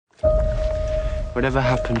Whatever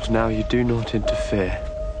happens now, you do not interfere.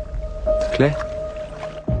 Clear?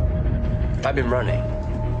 I've been running.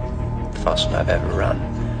 The fastest I've ever run.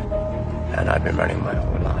 And I've been running my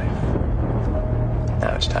whole life.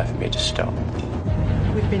 Now it's time for me to stop.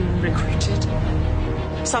 We've been recruited.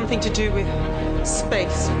 Something to do with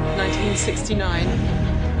space, 1969.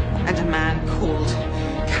 And a man called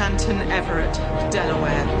Canton Everett,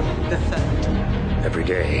 Delaware III. Every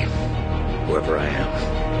day, wherever I am,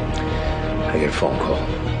 I get a phone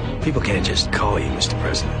call. People can't just call you, Mr.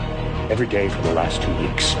 President. Every day for the last 2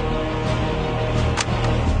 weeks.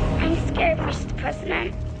 I'm scared, Mr.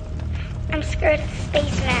 President. I'm scared of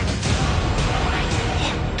spaceman.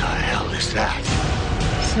 What the hell is that?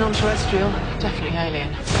 It's non-terrestrial, definitely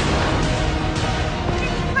alien. Mr.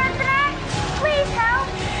 President, please help!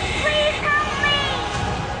 Please help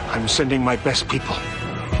me! I'm sending my best people.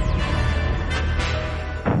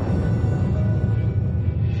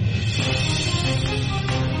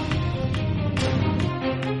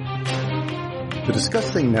 The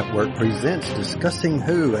Discussing Network presents Discussing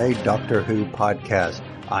Who, a Doctor Who podcast.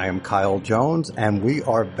 I am Kyle Jones, and we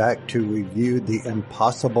are back to review The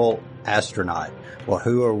Impossible Astronaut. Well,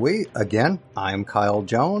 who are we? Again, I am Kyle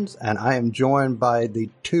Jones, and I am joined by the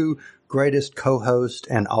two greatest co-hosts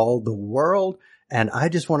in all the world. And I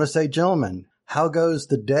just want to say, gentlemen, how goes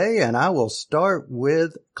the day? And I will start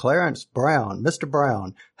with Clarence Brown. Mr.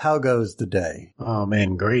 Brown, how goes the day? Oh,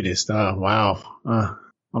 man, greatest. Wow. I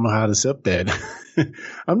don't know how to accept that.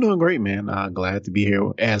 I'm doing great, man. Glad to be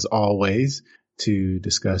here, as always, to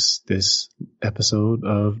discuss this episode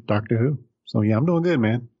of Doctor Who. So, yeah, I'm doing good,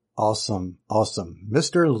 man. Awesome. Awesome.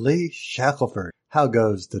 Mr. Lee Shackelford, how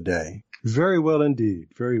goes the day? Very well indeed.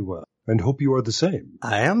 Very well. And hope you are the same.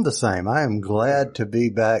 I am the same. I am glad to be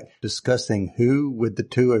back discussing Who with the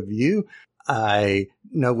two of you. I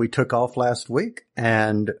know we took off last week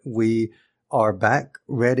and we are back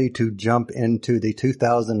ready to jump into the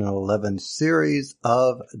 2011 series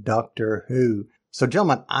of Doctor Who. So,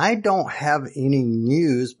 gentlemen, I don't have any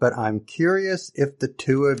news, but I'm curious if the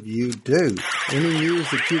two of you do. Any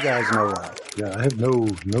news that you guys know of? Yeah, I have no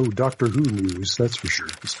Doctor Who news, that's for sure.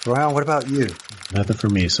 Mr. Brown, what about you? Nothing for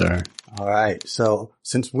me, sir. All right. So,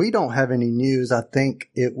 since we don't have any news, I think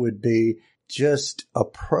it would be just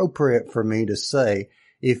appropriate for me to say,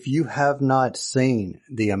 if you have not seen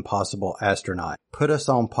The Impossible Astronaut, put us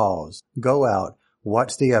on pause, go out,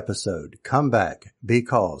 watch the episode, come back,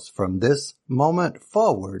 because from this moment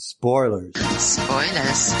forward, spoilers.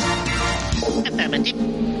 Spoilers.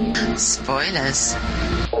 Affirmative. Spoilers.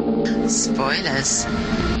 Spoilers.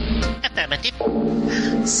 Affirmative.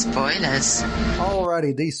 Spoilers.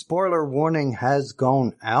 Alrighty, the spoiler warning has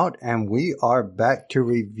gone out and we are back to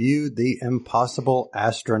review The Impossible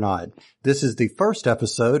Astronaut. This is the first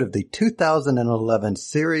episode of the 2011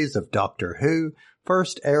 series of Doctor Who,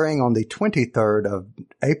 first airing on the 23rd of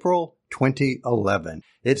April, 2011.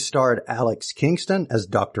 It starred Alex Kingston as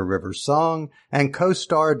Dr. River Song and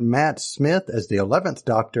co-starred Matt Smith as the 11th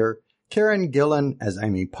Doctor, Karen Gillan as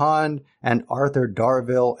Amy Pond, and Arthur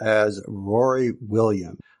Darvill as Rory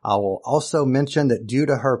Williams. I will also mention that due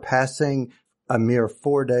to her passing a mere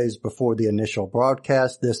 4 days before the initial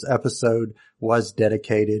broadcast, this episode was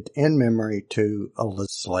dedicated in memory to Elizabeth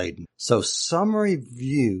Sladen. So, summary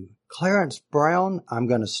view. Clarence Brown, I'm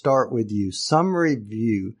going to start with you. Summary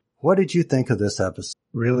view. What did you think of this episode?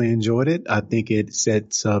 Really enjoyed it. I think it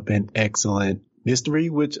sets up an excellent mystery,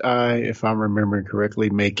 which if I'm remembering correctly,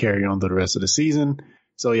 may carry on to the rest of the season.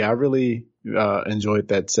 So yeah, I really enjoyed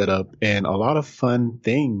that setup and a lot of fun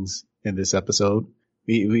things in this episode.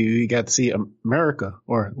 We got to see America,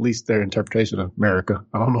 or at least their interpretation of America.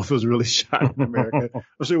 I don't know if it was really shot in America.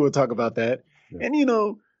 I'm sure we'll talk about that. Yeah.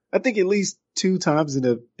 And I think at least 2 times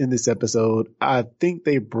in this episode, I think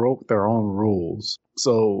they broke their own rules.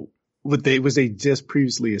 So was they just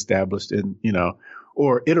previously established in,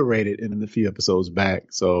 or iterated in the few episodes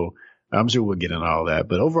back. So I'm sure we'll get into all that.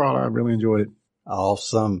 But overall, I really enjoyed it.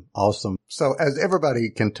 Awesome. Awesome. So as everybody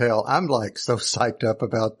can tell, I'm like so psyched up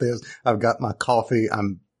about this. I've got my coffee.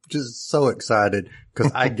 I'm just so excited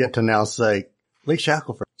because I get to now say, Lee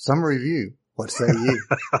Shackelford, summary review. What say you?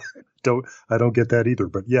 I don't get that either,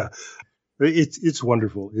 but yeah, it's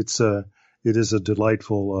wonderful. It is a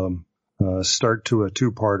delightful, start to a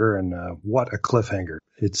 2-parter, and what a cliffhanger.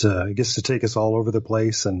 It's I guess to take us all over the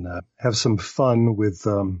place and have some fun with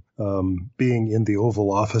being in the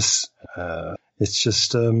Oval Office. It's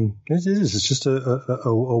just it's just a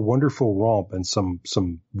wonderful romp and some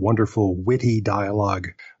wonderful witty dialogue,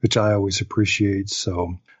 which I always appreciate.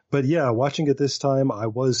 So, but yeah, watching it this time, I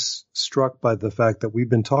was struck by the fact that we've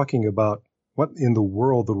been talking about what in the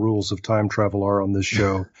world the rules of time travel are on this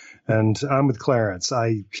show. And I'm with Clarence.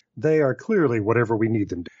 They are clearly whatever we need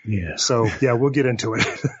them to. Yeah. So, yeah, we'll get into it.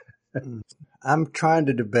 I'm trying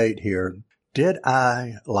to debate here. Did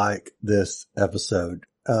I like this episode?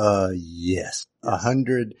 Yes.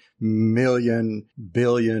 100 million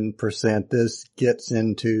billion %. This gets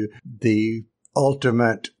into the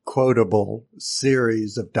ultimate quotable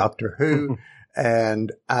series of Doctor Who.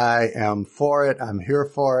 And I am for it. I'm here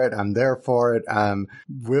for it. I'm there for it. I'm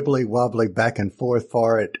wibbly wobbly back and forth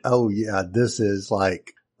for it. Oh yeah, this is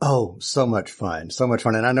like, oh, so much fun. So much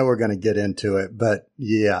fun. And I know we're going to get into it, but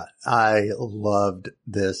yeah, I loved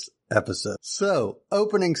this episode. So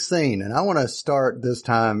opening scene, and I want to start this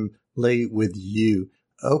time, Lee, with you.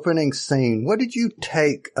 Opening scene. What did you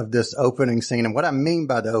take of this opening scene? And what I mean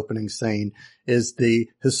by the opening scene is the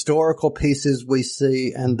historical pieces we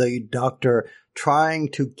see and the Doctor trying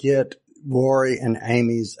to get Rory and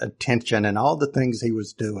Amy's attention and all the things he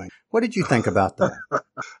was doing. What did you think about that?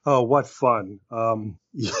 Oh, what fun.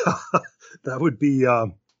 Yeah, that would be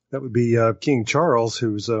King Charles,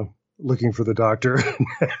 who's looking for the Doctor,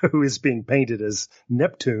 who is being painted as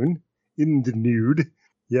Neptune in the nude.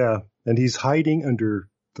 Yeah. And he's hiding under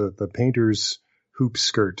the painter's hoop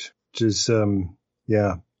skirt, which is,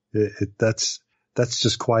 that's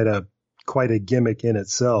just quite a gimmick in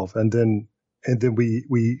itself. And then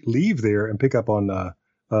we leave there and pick up on,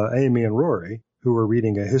 Amy and Rory, who are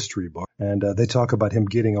reading a history book, and they talk about him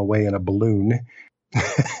getting away in a balloon.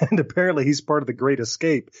 And apparently he's part of the Great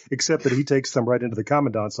Escape, except that he takes them right into the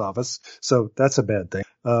commandant's office. So that's a bad thing.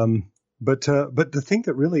 But the thing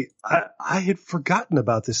that really, I had forgotten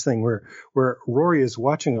about this thing where Rory is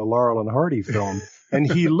watching a Laurel and Hardy film and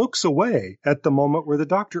he looks away at the moment where the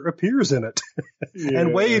Doctor appears in it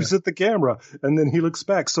and waves at the camera, and then he looks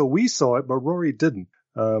back. So we saw it, but Rory didn't.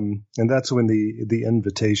 And that's when the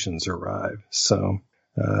invitations arrive. So,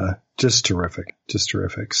 just terrific.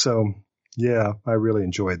 So yeah, I really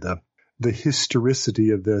enjoyed the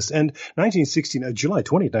historicity of this. And July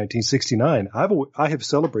 20, 1969, I have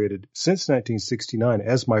celebrated since 1969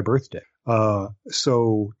 as my birthday.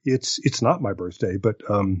 So it's not my birthday, but,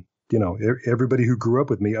 everybody who grew up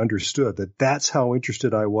with me understood that that's how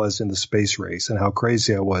interested I was in the space race and how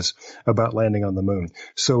crazy I was about landing on the moon.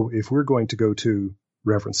 So if we're going to go to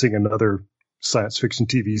referencing another science fiction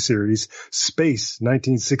TV series, Space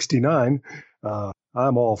 1969,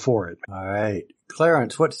 I'm all for it. All right.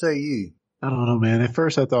 Clarence, what say you? I don't know, man. At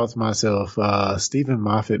first I thought to myself, Stephen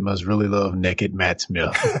Moffat must really love naked Matt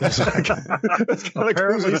Smith.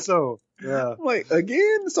 Apparently so. Yeah. I'm like,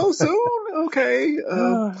 again, so soon? Okay.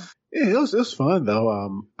 It was fun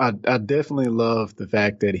though. I definitely love the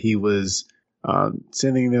fact that he was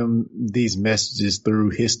sending them these messages through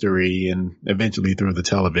history and eventually through the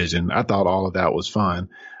television. I thought all of that was fun.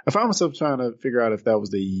 I found myself trying to figure out if that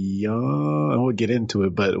was I won't get into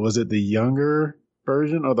it, but was it the younger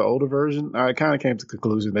version or the older version? I kind of came to the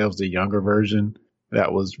conclusion that it was the younger version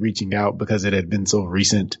that was reaching out because it had been so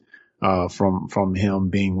recent from him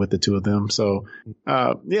being with the two of them. So,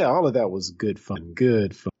 all of that was good fun.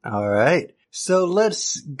 All right. So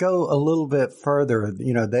let's go a little bit further.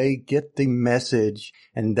 They get the message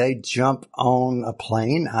and they jump on a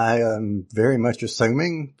plane. I am very much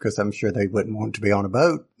assuming, because I'm sure they wouldn't want to be on a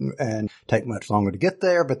boat and take much longer to get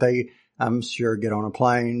there, but I'm sure, get on a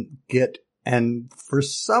plane, and for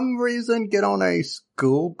some reason get on a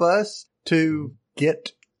school bus to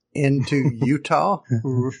get into Utah.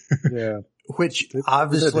 Yeah. Which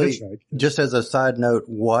obviously, just as a side note,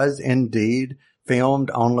 was indeed filmed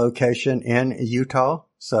on location in Utah.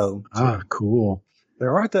 So cool.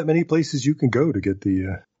 There aren't that many places you can go to get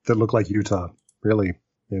that look like Utah, really,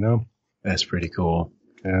 That's pretty cool.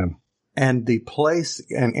 Yeah. And the place,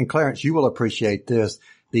 and Clarence, you will appreciate this,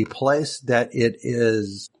 the place that it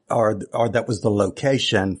is, or that was the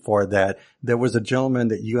location for that. There was a gentleman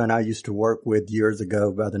that you and I used to work with years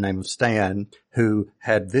ago by the name of Stan, who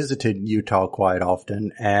had visited Utah quite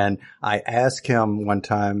often. And I asked him one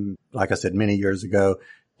time, like I said, many years ago,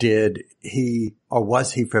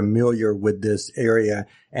 was he familiar with this area?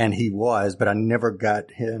 And he was, but I never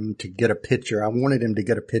got him to get a picture. I wanted him to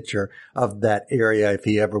get a picture of that area if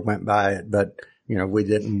he ever went by it, but we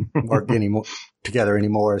didn't work together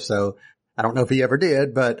anymore. So I don't know if he ever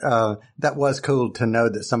did, but that was cool to know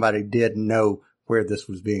that somebody did know where this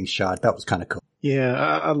was being shot. That was kind of cool. Yeah,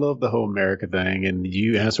 I love the whole America thing, and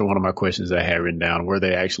you answered one of my questions I had written down. Were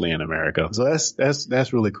they actually in America? So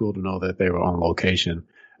that's really cool to know that they were on location.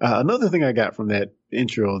 Another thing I got from that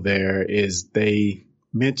intro there is they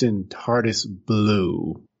mentioned TARDIS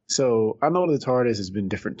blue. So I know the TARDIS has been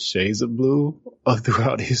different shades of blue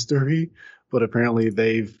throughout history, but apparently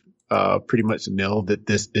they've pretty much nil that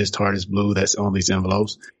this is TARDIS blue that's on these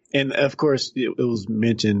envelopes. And of course, it was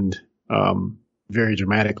mentioned very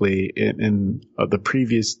dramatically in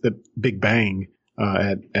the Big Bang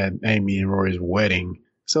at Amy and Rory's wedding.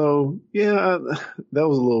 So yeah, that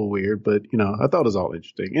was a little weird, but I thought it was all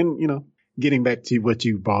interesting. And getting back to what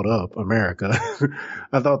you brought up, America,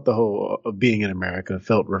 I thought the whole being in America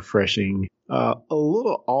felt refreshing. A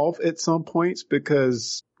little off at some points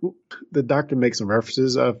because the Doctor makes some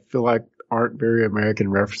references I feel like aren't very American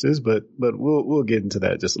references, but we'll get into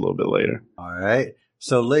that just a little bit later. All right.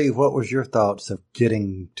 So Lee, what was your thoughts of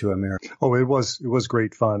getting to America? Oh, it was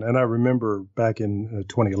great fun. And I remember back in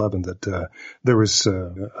 2011 that there was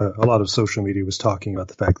a lot of social media was talking about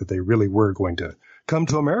the fact that they really were going to come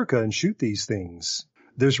to America and shoot these things.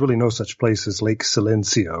 There's really no such place as Lake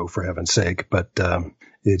Silencio, for heaven's sake, but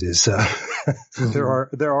it is there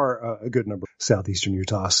are a good number of southeastern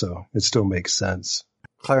Utah, so it still makes sense.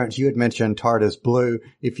 Clarence, you had mentioned TARDIS Blue.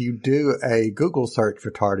 If you do a Google search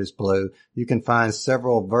for TARDIS Blue, you can find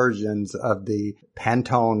several versions of the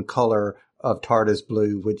Pantone color of TARDIS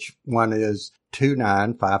Blue, which one is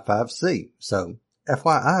 2955C. So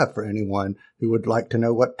FYI for anyone who would like to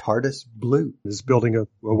know what TARDIS Blue is. Building a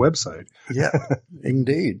website. Yeah,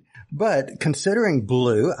 indeed. But considering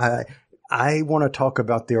blue, I want to talk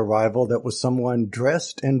about the arrival that was someone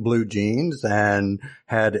dressed in blue jeans and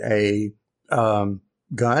had a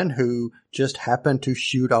gun who just happened to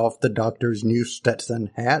shoot off the Doctor's new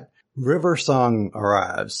Stetson hat. River Song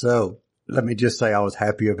arrives. So let me just say I was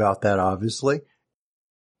happy about that, obviously.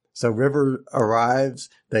 So River arrives,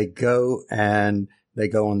 they go on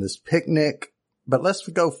this picnic, but let's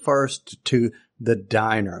go first to the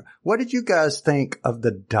diner. What did you guys think of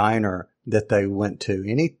the diner that they went to?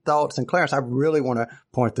 Any thoughts? And Clarence, I really want to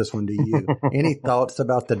point this one to you. Any thoughts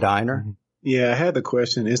about the diner? Yeah, I had the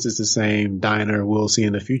question, is this the same diner we'll see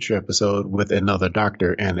in the future episode with another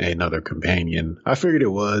Doctor and another companion? I figured it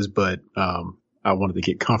was, but I wanted to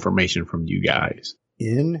get confirmation from you guys.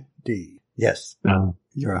 Indeed. Yes.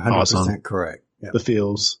 You're 100% awesome. Correct. Yep. The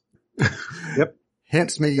feels. Yep.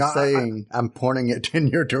 Hence me saying I'm pointing it in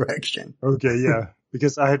your direction. Okay, yeah.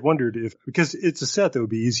 Because I had wondered because it's a set that would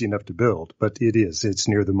be easy enough to build, but it is. It's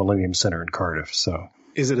near the Millennium Center in Cardiff, so.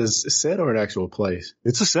 Is it a set or an actual place?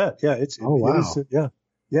 It's a set. Yeah. Wow.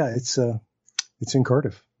 Yeah. It's in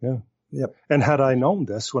Cardiff. Yeah. Yep. And had I known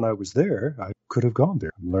this when I was there, I could have gone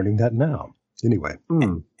there. I'm learning that now. Anyway.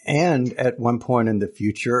 And at one point in the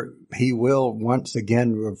future, he will once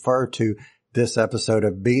again refer to this episode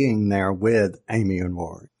of being there with Amy and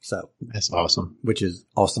Rory. So that's awesome. Which is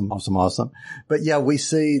awesome. But yeah, we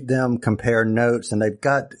see them compare notes and they've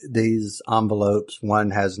got these envelopes.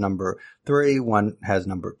 One has number 3, one has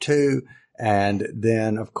number 2. And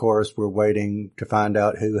then of course we're waiting to find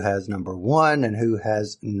out who has number 1 and who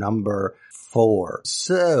has number 4.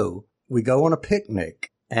 So we go on a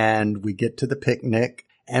picnic and we get to the picnic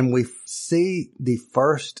and we see the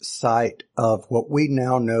first sight of what we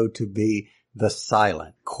now know to be the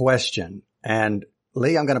silent question. And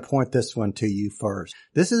Lee, I'm going to point this one to you first.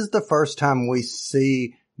 This is the first time we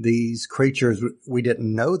see these creatures. We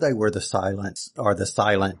didn't know they were the silent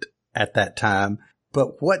at that time.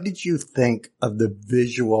 But what did you think of the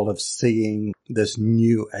visual of seeing this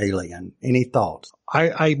new alien? Any thoughts?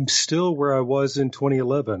 I'm still where I was in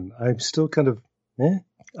 2011. I'm still kind of,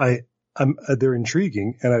 they're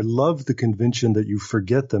intriguing, and I love the convention that you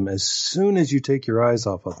forget them as soon as you take your eyes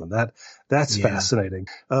off of them. That's fascinating.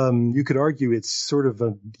 You could argue it's sort of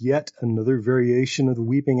yet another variation of the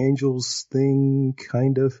Weeping Angels thing,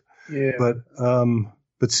 kind of. Yeah.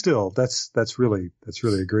 But still, that's really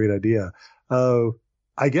a great idea.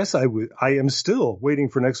 I guess I am still waiting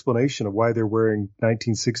for an explanation of why they're wearing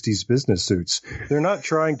 1960s business suits. They're not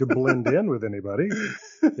trying to blend in with anybody.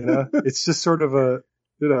 It's just sort of a.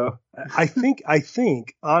 I think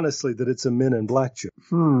honestly that it's a Men in Black joke.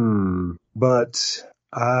 But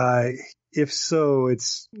if so,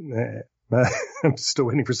 it's. I'm still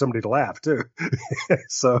waiting for somebody to laugh too.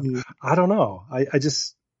 So I don't know. I'm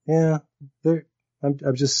just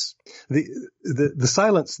the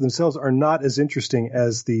silents themselves are not as interesting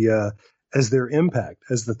as as their impact,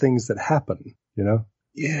 as the things that happen.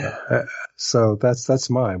 Yeah. So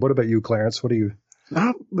that's mine. What about you, Clarence? What do you?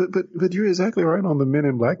 But you're exactly right on the Men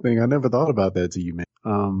in Black thing. I never thought about that till you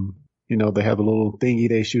mentioned. They have a little thingy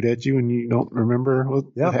they shoot at you and you don't remember what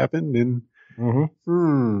happened. And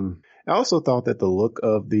I also thought that the look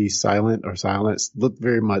of the silence looked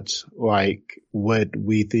very much like what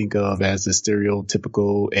we think of as the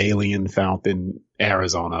stereotypical alien found in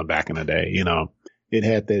Arizona back in the day. It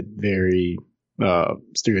had that very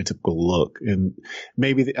stereotypical look. And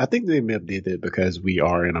maybe I think they may have did it because we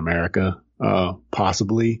are in America,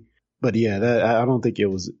 possibly. But yeah, I don't think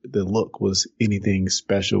the look was anything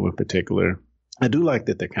special in particular. I do like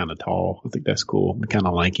that they're kind of tall. I think that's cool. Kind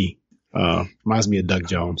of lanky. Reminds me of Doug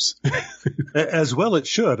Jones. As well it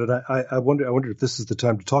should. And I wonder if this is the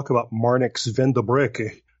time to talk about Marnix van der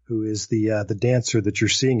Breke, who is the dancer that you're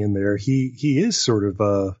seeing in there. He is sort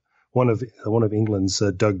of one of England's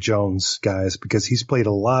Doug Jones guys, because he's played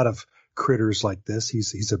a lot of critters like this.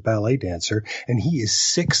 He's a ballet dancer, and he is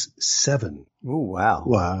 6'7". Oh, wow.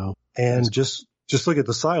 Wow. And just look at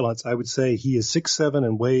the silence. I would say he is 6'7"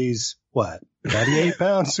 and weighs what? 98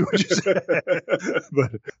 pounds?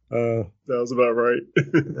 But that was about right.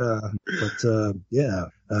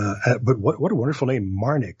 But what a wonderful name,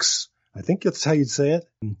 Marnix. I think that's how you'd say it.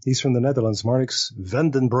 He's from the Netherlands, Marnix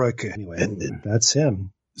van den Broek. Anyway, that's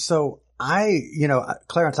him. So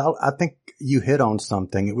Clarence, I think you hit on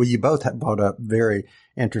something. Well, you both have brought up very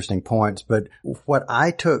interesting points, but what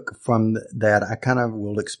I took from that, I kind of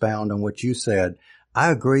will expound on what you said.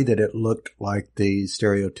 I agree that it looked like the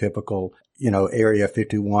stereotypical, Area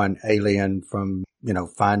 51 alien from,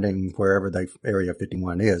 finding wherever Area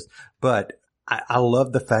 51 is. But I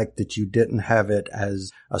love the fact that you didn't have it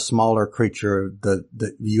as a smaller creature.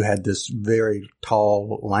 You had this very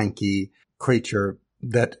tall, lanky creature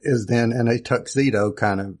that is then in a tuxedo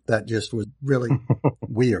that just was really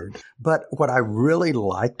weird. But what I really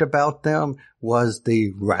liked about them was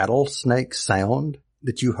the rattlesnake sound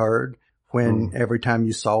that you heard when every time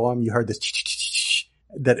you saw them, you heard this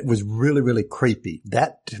that it was really, really creepy.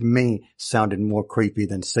 That to me sounded more creepy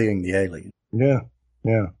than seeing the alien. Yeah.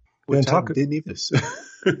 Which I didn't even.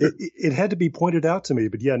 It had to be pointed out to me,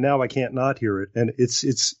 but yeah, now I can't not hear it. And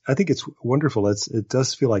I think it's wonderful. It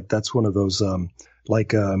does feel like that's one of those,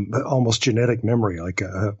 almost genetic memory, like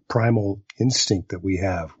a primal instinct that we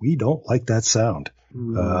have. We don't like that sound.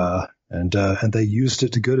 And they used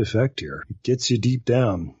it to good effect here. It gets you deep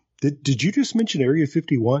down. Did you just mention Area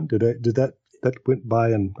 51? Did that went by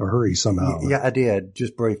in a hurry somehow? Yeah, I did,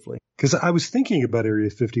 just briefly. Because I was thinking about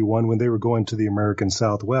Area 51 when they were going to the American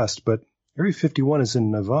Southwest, but Area 51 is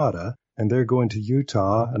in Nevada, and they're going to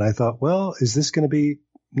Utah. And I thought, well, is this going to be?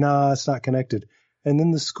 Nah, it's not connected. And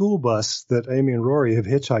then the school bus that Amy and Rory have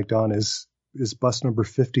hitchhiked on is bus number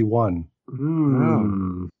 51.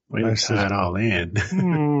 Way to tie it all in.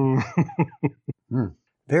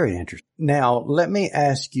 Very interesting. Now, let me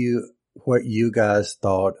ask you what you guys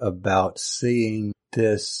thought about seeing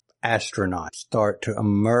this astronaut start to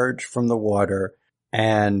emerge from the water,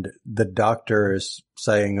 and the doctor is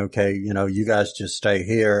saying, okay, you guys just stay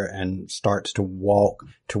here, and starts to walk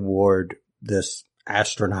toward this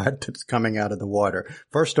astronaut that's coming out of the water.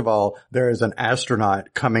 First of all, there is an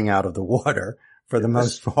astronaut coming out of the water for the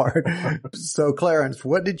most part. So, Clarence,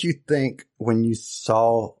 what did you think when you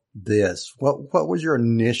saw this? What was your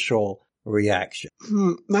initial reaction?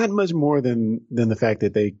 Not much more than the fact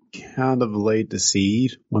that they kind of laid the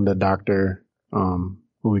seed when the doctor, who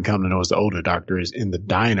we come to know as the older doctor, is in the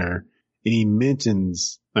diner, and he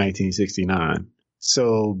mentions 1969.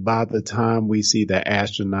 So by the time we see the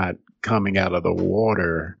astronaut coming out of the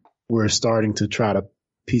water, we're starting to try to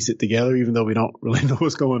piece it together, even though we don't really know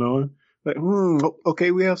what's going on. Like,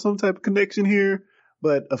 okay, we have some type of connection here.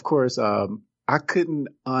 But of course, I couldn't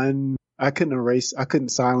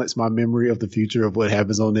silence my memory of the future of what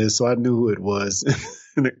happens on this. So I knew who it was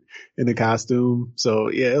in the costume.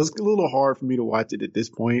 So yeah, it was a little hard for me to watch it at this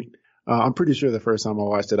point. I'm pretty sure the first time I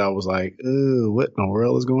watched it, I was like, what in the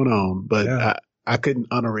world is going on? But yeah. I couldn't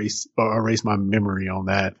erase my memory on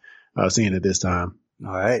that, seeing it this time.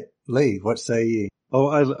 All right. Lee, what say you? Oh,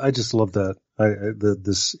 I just love that.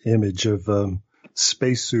 This image of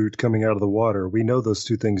spacesuit coming out of the water. We know those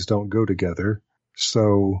two things don't go together.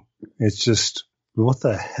 So it's just, what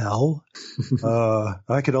the hell?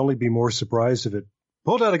 I could only be more surprised if it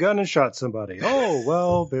pulled out a gun and shot somebody. Oh,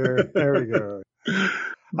 well, there we go.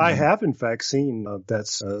 I have, in fact, seen that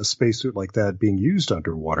spacesuit like that being used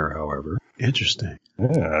underwater, however. Interesting.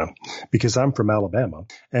 Yeah, because I'm from Alabama.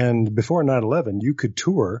 And before 9/11, you could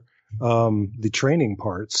tour the training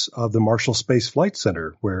parts of the Marshall Space Flight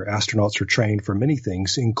Center, where astronauts are trained for many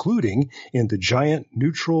things, including in the Giant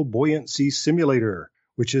Neutral Buoyancy Simulator,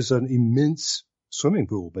 which is an immense swimming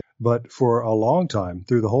pool. But for a long time,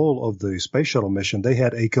 through the whole of the space shuttle mission, they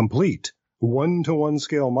had a complete 1-to-1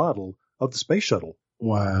 scale model of the space shuttle.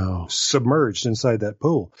 Wow. Submerged inside that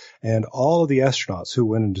pool. And all of the astronauts who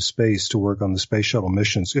went into space to work on the space shuttle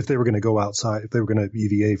missions, if they were going to go outside, if they were going to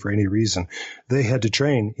EVA for any reason, they had to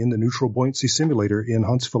train in the Neutral Buoyancy Simulator in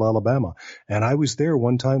Huntsville, Alabama. And I was there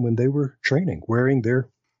one time when they were training, wearing their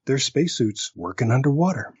their spacesuits working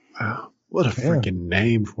underwater. Wow. What a freaking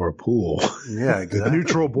name for a pool. Yeah, The exactly.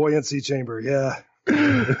 neutral buoyancy chamber. Yeah.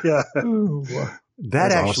 Yeah. That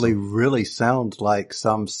That's actually awesome. really sounds like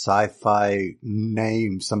some sci-fi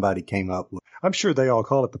name somebody came up with. I'm sure they all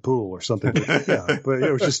call it the pool or something. But, yeah, but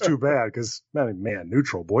it was just too bad because, man,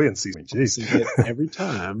 neutral buoyancy. I mean, geez. Every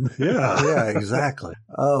time. Yeah. Yeah, exactly.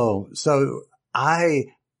 Oh, so I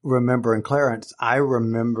remember, and Clarence, I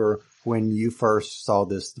remember when you first saw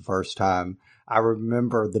this the first time. I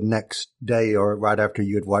remember the next day or right after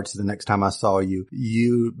you had watched it, the next time I saw you,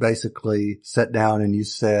 you basically sat down and you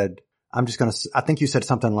said, I think you said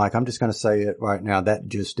something like, I'm just going to say it right now. That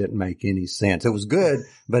just didn't make any sense. It was good,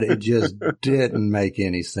 but it just didn't make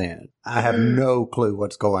any sense. I have no clue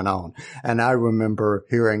what's going on. And I remember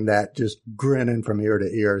hearing that, just grinning from ear to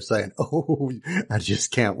ear saying, oh, I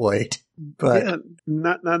just can't wait. But yeah,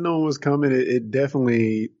 not knowing what's coming, it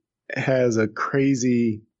definitely has a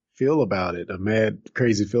crazy feel about it, a mad,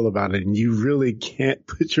 crazy feel about it. And you really can't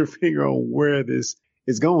put your finger on where this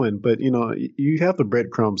is going. But, you have the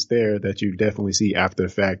breadcrumbs there that you definitely see after the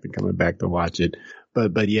fact and coming back to watch it.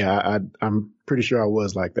 But yeah, I'm pretty sure I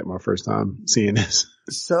was like that my first time seeing this.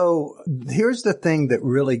 So here's the thing that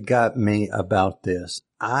really got me about this.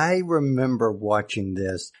 I remember watching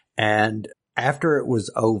this, and after it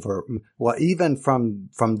was over, well, even from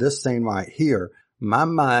this scene right here, my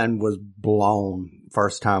mind was blown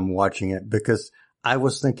first time watching it because I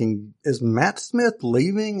was thinking, is Matt Smith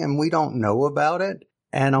leaving and we don't know about it?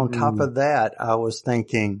 And on top of that, I was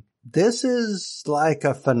thinking, this is like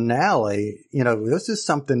a finale. This is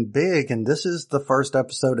something big, and this is the first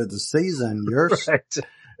episode of the season. Right.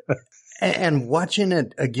 And watching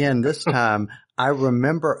it again this time, I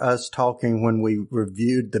remember us talking when we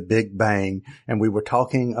reviewed The Big Bang, and we were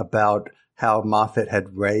talking about how Moffat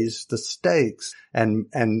had raised the stakes and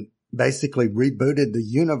basically rebooted the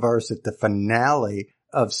universe at the finale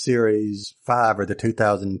of Series 5 or the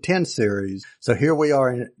 2010 series. So here we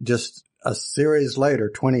are in just a series later,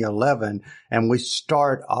 2011, and we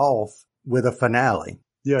start off with a finale.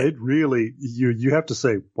 Yeah, it really, you have to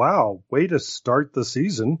say, wow, way to start the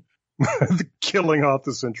season, killing off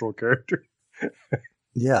the central character.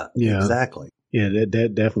 Yeah, exactly. Yeah,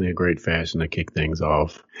 that definitely a great fashion to kick things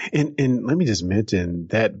off. And let me just mention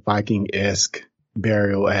that Viking-esque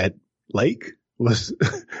burial at Lake was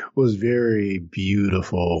very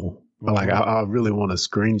beautiful. Like I really want a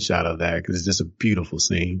screenshot of that because it's just a beautiful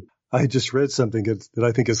scene. I just read something that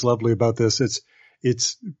I think is lovely about this.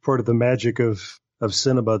 It's part of the magic of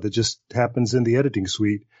cinema that just happens in the editing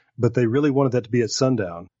suite, but they really wanted that to be at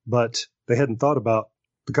sundown, but they hadn't thought about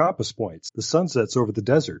the compass points, the sunsets over the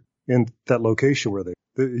desert in that location where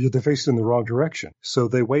they're faced in the wrong direction. So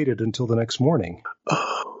they waited until the next morning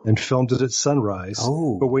and filmed it at sunrise.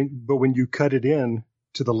 Oh. But when you cut it in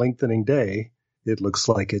to the lengthening day, it looks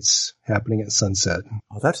like it's happening at sunset.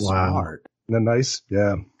 Oh, that's smart. Isn't that nice?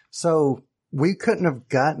 Yeah. So we couldn't have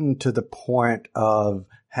gotten to the point of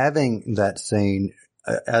having that scene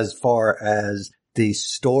as far as the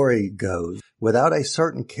story goes without a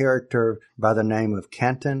certain character by the name of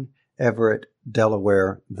Canton Everett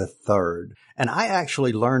Delaware III. And I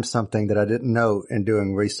actually learned something that I didn't know in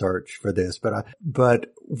doing research for this,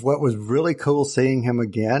 but what was really cool seeing him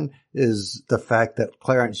again is the fact that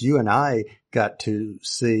Clarence, you and I got to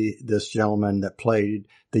see this gentleman that played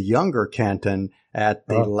the younger Canton at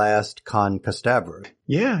the last Con Castabras.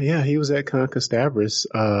 Yeah, he was at Con Castabras.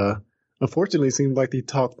 Unfortunately, it seemed like he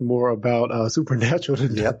talked more about Supernatural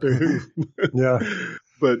than Doctor Who. Yeah.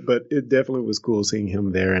 But it definitely was cool seeing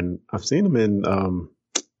him there. And I've seen him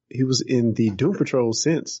he was in the Doom Patrol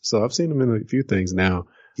since. So I've seen him in a few things now.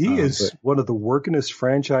 He is one of the workingest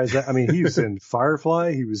franchise. I mean, he was in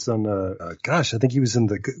Firefly. He was on, I think he was in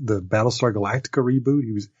the Battlestar Galactica reboot.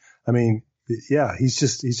 He's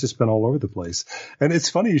just been all over the place. And it's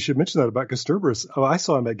funny you should mention that about Castabras. Oh, I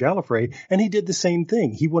saw him at Gallifrey, and he did the same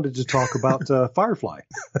thing. He wanted to talk about Firefly.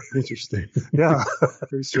 Interesting. Yeah,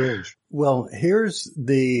 very strange. Well, here's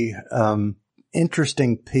the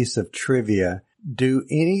interesting piece of trivia. Do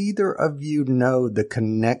either of you know the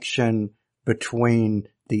connection between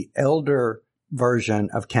the elder version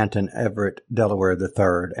of Canton Everett Delaware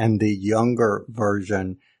III and the younger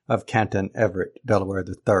version of Canton Everett Delaware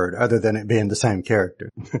III, other than it being the same character?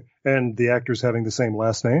 And the actors having the same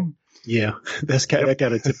last name? Yeah, that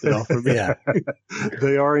kind of tipped it off for me. Yeah.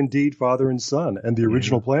 They are indeed father and son. And the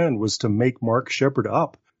original plan was to make Mark Sheppard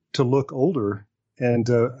up to look older. And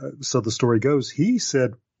so the story goes, he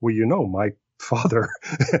said, well, my father.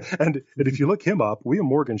 and if you look him up, William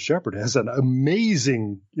Morgan Shepherd has an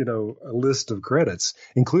amazing, list of credits,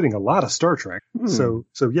 including a lot of Star Trek. So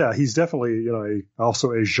yeah, he's definitely,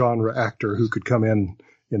 also a genre actor who could come in,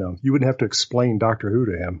 you wouldn't have to explain Doctor Who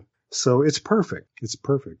to him. So it's perfect. It's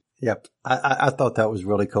perfect. Yep. I thought that was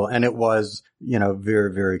really cool. And it was,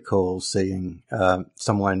 very, very cool seeing,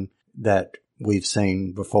 someone that we've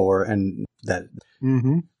seen before and that.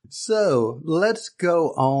 Mm-hmm. So let's go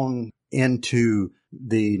on into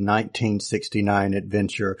the 1969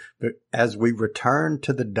 adventure. But as we return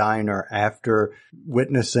to the diner after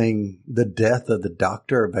witnessing the death of the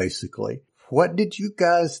Doctor, basically, what did you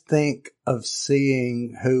guys think of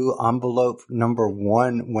seeing who envelope number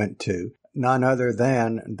 1 went to? None other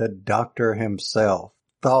than the Doctor himself.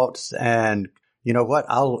 Thoughts, and you know what?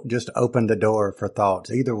 I'll just open the door for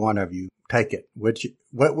thoughts. Either one of you, take it.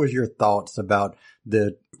 What was your thoughts about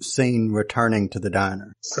the scene returning to the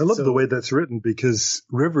diner? I love the way that's written because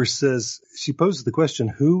Rivers says, she poses the question,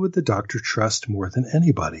 who would the Doctor trust more than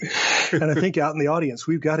anybody? And I think out in the audience,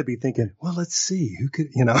 we've got to be thinking, well, let's see, who could,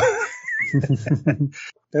 and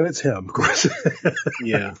it's him, of course.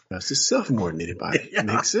 Yeah, that's himself more than anybody. Yeah.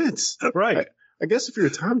 Makes sense. Right. I guess if you're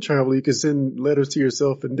a time traveler, you can send letters to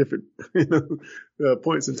yourself in different,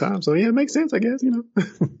 points in time. So yeah, it makes sense, I guess,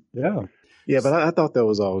 Yeah. Yeah, but I thought that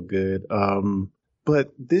was all good.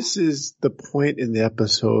 But this is the point in the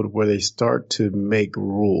episode where they start to make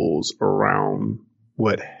rules around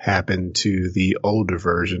what happened to the older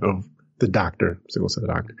version of the Doctor, single set of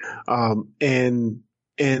Doctor.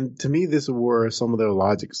 And to me, this is where some of their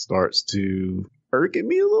logic starts to irk at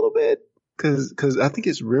me a little bit. Cause I think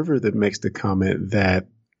it's River that makes the comment that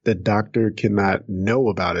the Doctor cannot know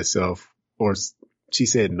about itself, or she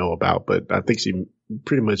said know about, but I think she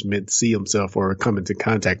pretty much meant see himself or come into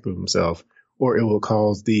contact with himself, or it will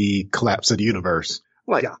cause the collapse of the universe.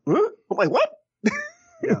 I'm like, huh? I'm like, what?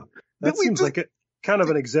 Yeah. That seems like kind of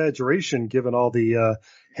an exaggeration given all the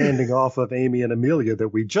handing off of Amy and Amelia that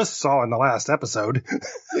we just saw in the last episode.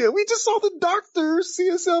 Yeah, we just saw the Doctor see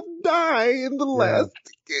himself die in the last.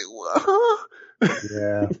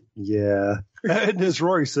 Yeah. And as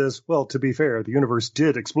Rory says, well, to be fair, the universe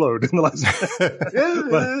did explode in the last.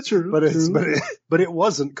 Yeah, true. But it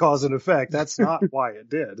wasn't cause and effect. That's not why it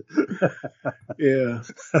did. Yeah.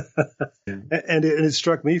 And it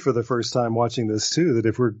struck me for the first time watching this too that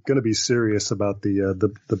if we're going to be serious about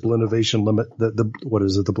the Blinovation limit,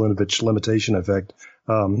 the Blinovitch limitation effect,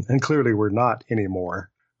 and clearly we're not anymore,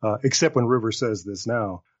 except when River says this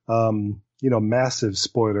now. Massive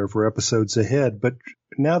spoiler for episodes ahead. But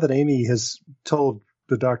now that Amy has told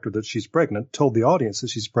the Doctor that she's pregnant, told the audience that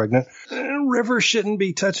she's pregnant, River shouldn't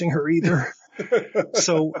be touching her either.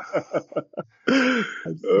 So, when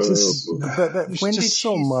did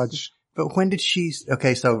so much? But when did she?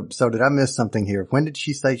 Okay, so did I miss something here? When did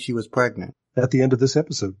she say she was pregnant? At the end of this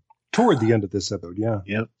episode. Toward the end of this episode, yeah.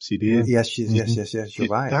 Yep, she did. Yes, yes, you're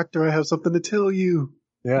right. Doctor, I have something to tell you.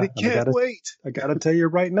 Yeah, I can't wait. I gotta tell you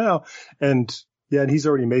right now. And he's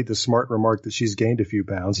already made the smart remark that she's gained a few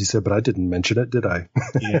pounds. He said, but I didn't mention it, did I?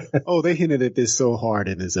 Yeah. Oh, they hinted at this so hard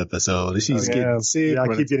in this episode. She's getting sick. Yeah,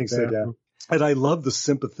 I keep getting sick, yeah. And I love the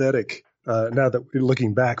sympathetic, now that we're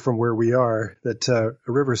looking back from where we are, that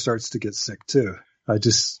River starts to get sick too. I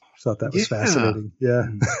just thought that was fascinating. Yeah.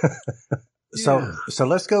 So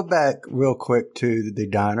let's go back real quick to the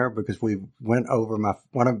diner because we went over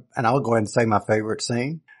and I'll go ahead and say my favorite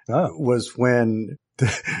scene was when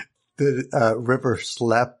the River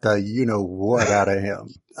slapped the you-know-what out of him.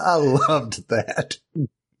 I loved that.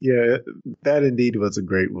 Yeah, that indeed was a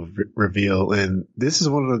great reveal. And this is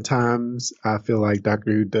one of the times I feel like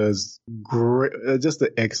Doctor Who does just an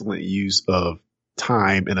excellent use of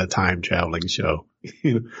time in a time traveling show.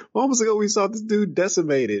 Moments ago we saw this dude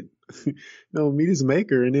decimated, meet his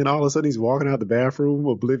maker, and then all of a sudden he's walking out the bathroom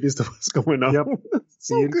oblivious to what's going on. Yep.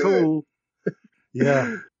 So cool.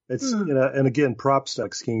 Yeah. It's, and again, props to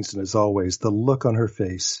Alex Kingston as always. The look on her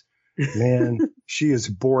face, man, she is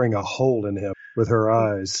boring a hole in him with her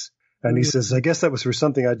eyes. And he says, I guess that was for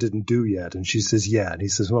something I didn't do yet. And she says, yeah. And he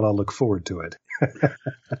says, well, I'll look forward to it.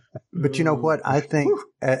 But you know what? I think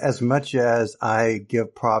as much as I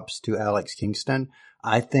give props to Alex Kingston,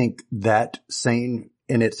 I think that scene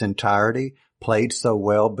in its entirety played so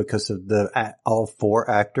well because of all 4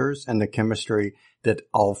 actors and the chemistry that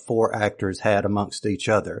all 4 actors had amongst each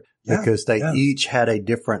other. Because they each had a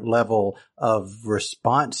different level of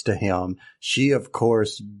response to him. She, of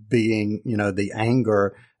course, being, the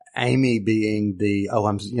anger, Amy being the,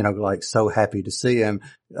 I'm, like so happy to see him.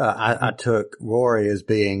 I took Rory as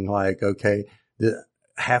being like, okay,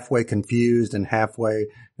 halfway confused and halfway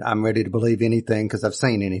I'm ready to believe anything because I've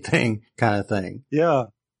seen anything kind of thing. Yeah.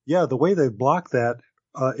 Yeah. The way they block that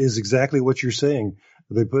is exactly what you're saying.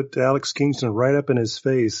 They put Alex Kingston right up in his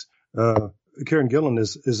face. Karen Gillan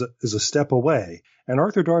is a step away, and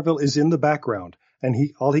Arthur Darvill is in the background, and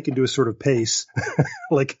all he can do is sort of pace.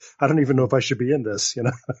 Like, I don't even know if I should be in this, you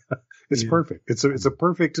know. It's perfect. It's a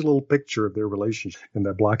perfect little picture of their relationship in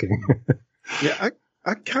that blocking. Yeah,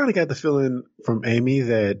 I kind of got the feeling from Amy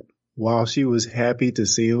that while she was happy to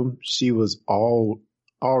see him, she was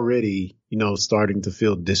already, starting to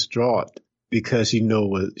feel distraught because she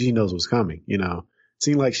knows what's coming, It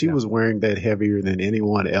seemed like she was wearing that heavier than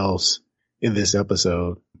anyone else in this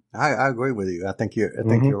episode. I agree with you. I think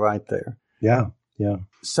you're right there. Yeah. Yeah.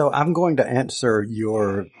 So I'm going to answer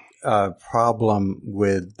your problem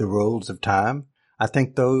with the rules of time. I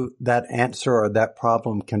think though that answer or that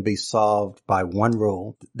problem can be solved by one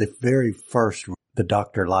rule. The very first rule, the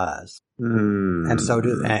doctor lies. And so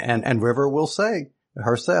and River will say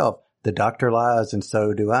herself, the doctor lies and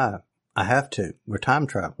so do I. I have to. We're time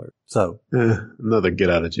travelers. So another get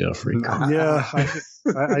out of jail free card. Yeah.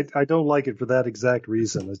 I don't like it for that exact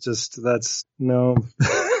reason. It's just, that's no.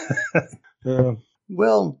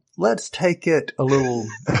 Well, let's take it a little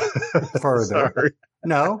further. Sorry.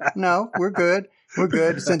 No, we're good. We're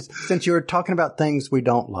good. Since you're talking about things we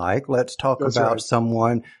don't like, let's talk about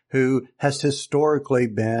someone who has historically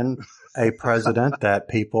been a president that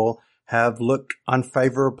people have looked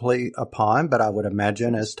unfavorably upon, but I would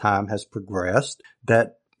imagine as time has progressed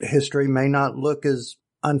that history may not look as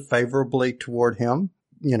unfavorably toward him,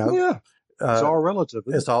 Yeah. It's all relative.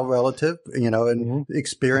 It's all relative, and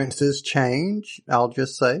experiences change. I'll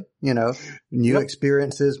just say, new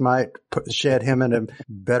experiences might shed him in a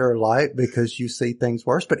better light because you see things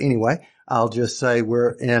worse. But anyway, I'll just say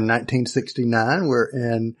we're in 1969. We're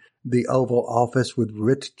in the Oval Office with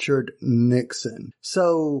Richard Nixon.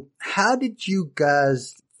 So how did you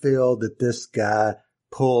guys feel that this guy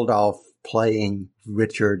pulled off playing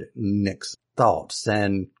Richard Nixon? Thoughts?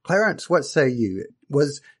 And Clarence, what say you?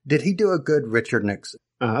 Did he do a good Richard Nixon?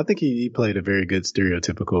 I think he played a very good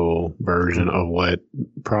stereotypical version of what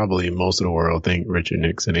probably most of the world think Richard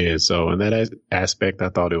Nixon is. So in that aspect, I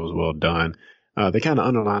thought it was well done. They kind of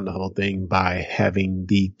underlined the whole thing by having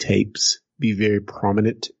the tapes be very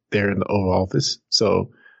prominent there in the Oval Office.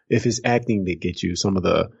 So if it's acting that gets you, some of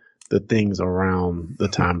the things around the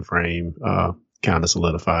time frame kind of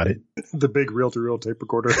solidified it. The big reel-to-reel tape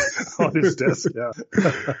recorder on his desk. Yeah.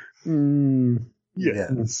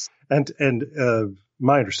 Yes. And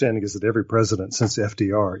my understanding is that every president since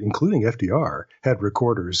FDR, including FDR, had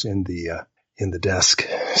recorders in the desk.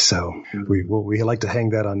 So we like to hang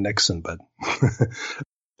that on Nixon, but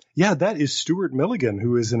yeah, that is Stuart Milligan,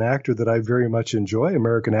 who is an actor that I very much enjoy,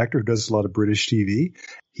 American actor who does a lot of British TV.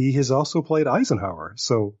 He has also played Eisenhower,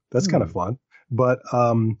 so that's kind of fun. But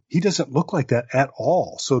he doesn't look like that at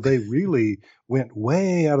all. So they really went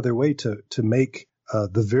way out of their way to make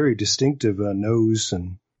the very distinctive nose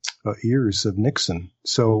and ears of Nixon.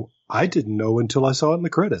 So I didn't know until I saw it in the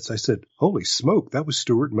credits. I said, holy smoke, that was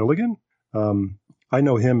Stuart Milligan. I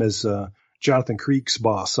know him as Jonathan Creek's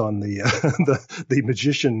boss on the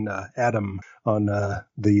magician Adam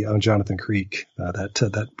on Jonathan Creek,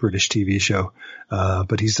 that British TV show.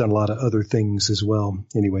 But he's done a lot of other things as well.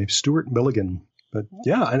 Anyway, Stuart Milligan. But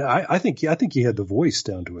yeah, and I think he had the voice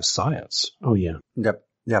down to a science. Oh yeah.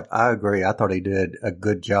 Yep, I agree. I thought he did a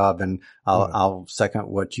good job, and I'll second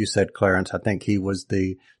what you said, Clarence. I think he was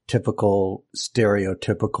the typical,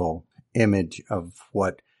 stereotypical image of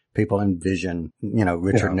what people envision,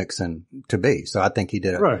 Richard Nixon to be. So I think he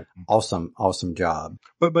did an awesome job.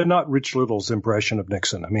 But not Rich Little's impression of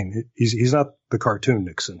Nixon. I mean, he's not the cartoon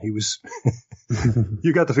Nixon. He was,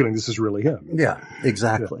 you got the feeling this is really him. Yeah,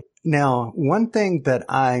 exactly. Yeah. Now, one thing that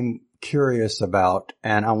I'm curious about,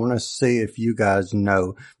 and I want to see if you guys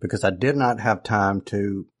know, because I did not have time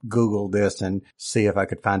to Google this and see if I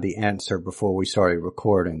could find the answer before we started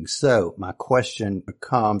recording. So my question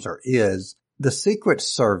is, the Secret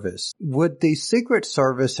Service, would the Secret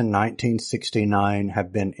Service in 1969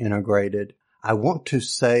 have been integrated? I want to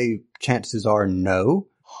say chances are no.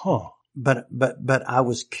 But I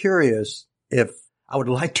was curious if I would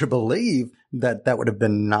like to believe that would have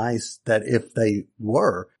been nice that if they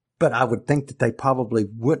were, but I would think that they probably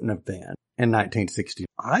wouldn't have been in 1960.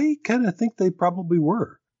 I kind of think they probably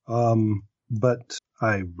were. But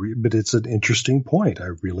it's an interesting point. I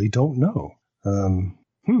really don't know.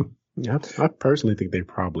 Yeah, I personally think they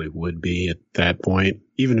probably would be at that point,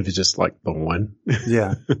 even if it's just like the one.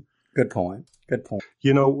 Yeah. Good point. Good point.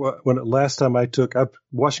 You know, last time I took up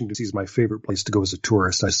Washington D.C. is my favorite place to go as a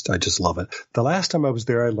tourist. I just love it. The last time I was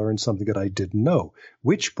there, I learned something that I didn't know.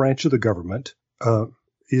 Which branch of the government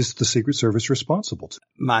is the Secret Service responsible to?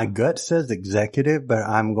 My gut says executive, but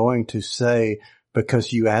I'm going to say,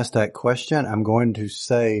 because you asked that question, I'm going to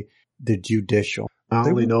say the judicial. I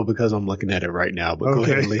only know because I'm looking at it right now, but go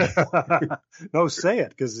ahead and leave. No, say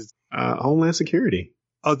it, because it's Homeland Security.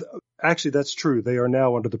 Actually, that's true. They are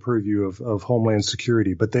now under the purview of Homeland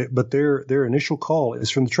Security, but their initial call is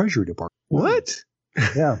from the Treasury Department. What?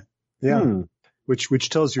 Yeah. Which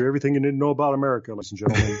tells you everything you need to know about America, ladies and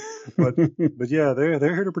gentlemen. but yeah,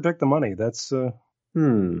 they're here to protect the money. That's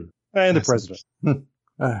and the president.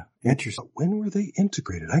 Interesting. When were they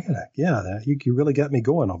integrated? You really got me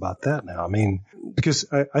going about that now. I mean, because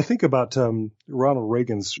I think about Ronald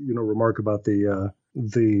Reagan's remark about the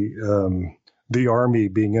Army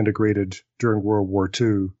being integrated during World War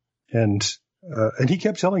II, and he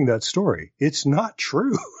kept telling that story. It's not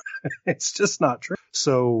true. It's just not true.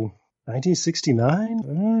 So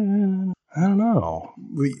 1969? I don't know.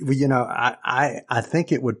 I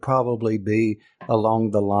think it would probably be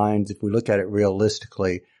along the lines, if we look at it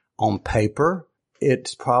realistically, on paper,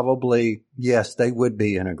 it's probably, yes, they would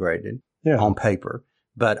be integrated on paper.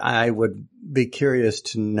 But I would be curious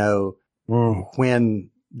to know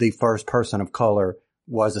when the first person of color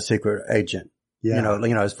was a secret agent.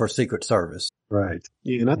 Yeah. For Secret Service. Right.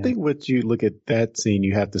 Yeah, and I think what you look at that scene,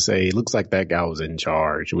 you have to say, it looks like that guy was in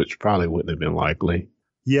charge, which probably wouldn't have been likely.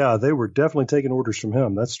 Yeah, they were definitely taking orders from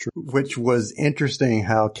him. That's true. Which was interesting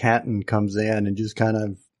how Canton comes in and just kind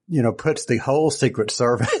of, puts the whole Secret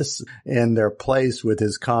Service in their place with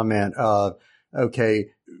his comment of, okay,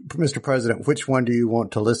 Mr. President, which one do you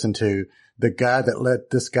want to listen to? The guy that let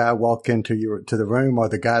this guy walk into to the room, or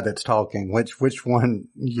the guy that's talking? Which one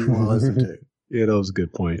you want to listen to? Yeah, that was a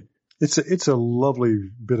good point. It's a lovely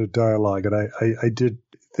bit of dialogue, and I did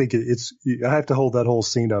think I have to hold that whole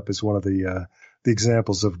scene up as one of the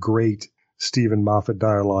examples of great Stephen Moffat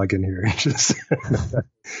dialogue in here.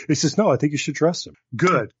 He says, no, I think you should trust him.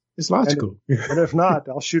 Good. It's logical. And if not,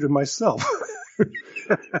 I'll shoot him myself. Yeah,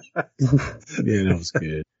 that was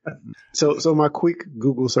good. So my quick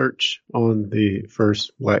Google search on the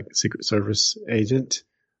first Black Secret Service agent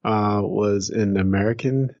was an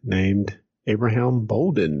American named Abraham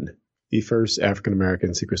Bolden. The first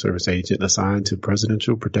African-American Secret Service agent assigned to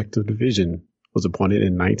Presidential Protective Division was appointed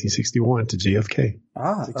in 1961 to JFK.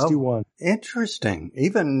 61. Interesting.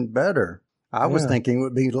 Even better. I was thinking it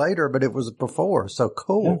would be later, but it was before. So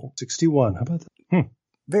cool. Yeah, 61. How about that?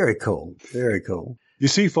 Very cool. Very cool. You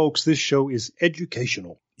see, folks, this show is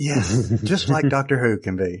educational. Yes, just like Doctor Who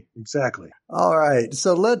can be. Exactly. All right.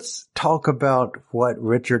 So let's talk about what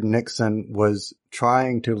Richard Nixon was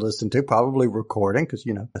trying to listen to, probably recording, because,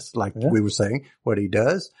 that's like we were saying, what he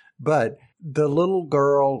does. But the little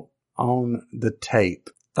girl on the tape,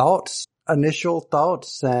 initial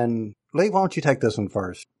thoughts, and Lee, why don't you take this one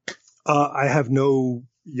first? I have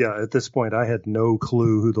at this point, I had no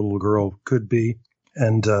clue who the little girl could be.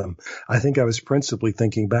 And I think I was principally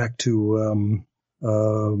thinking back to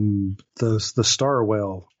the Star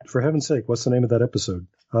Whale. For heaven's sake, what's the name of that episode?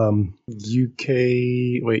 UK.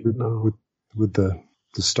 Wait, no. With the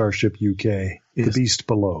Starship UK, yes. The Beast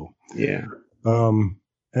Below. Yeah.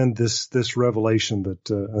 And this revelation that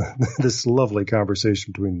this lovely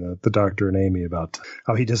conversation between the Doctor and Amy about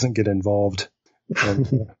how he doesn't get involved.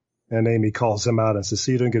 And Amy calls him out and says,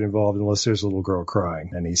 "So you don't get involved unless there's a little girl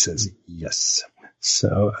crying." And he says, "Yes."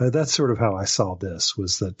 So that's sort of how I saw this,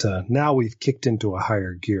 was that now we've kicked into a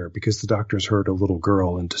higher gear because the Doctor's heard a little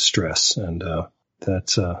girl in distress. And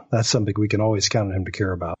that's something we can always count on him to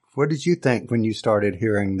care about. What did you think when you started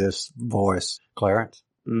hearing this voice, Clarence?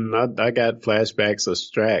 I got flashbacks of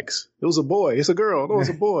Strax. It was a boy. It's a girl. No, it's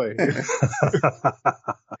a boy.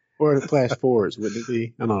 Or flash forwards, wouldn't it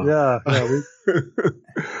be? I don't know.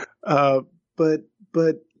 Yeah.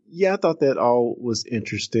 But yeah, I thought that all was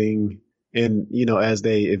interesting. And, as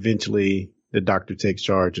the Doctor takes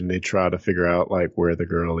charge and they try to figure out like where the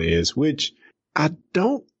girl is, which I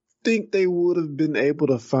don't think they would have been able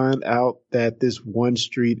to find out that this one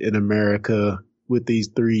street in America with these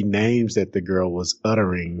three names that the girl was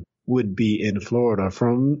uttering would be in Florida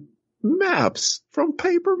from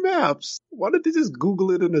paper maps. Why did they just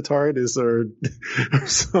Google it in the TARDIS or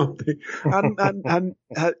something?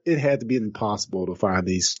 It had to be impossible to find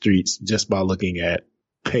these streets just by looking at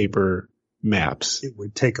paper maps. It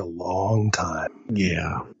would take a long time.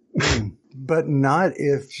 Yeah. But not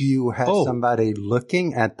if you had somebody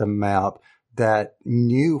looking at the map that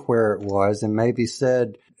knew where it was and maybe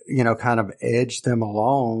said, kind of edge them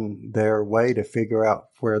along their way to figure out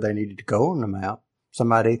where they needed to go on the map.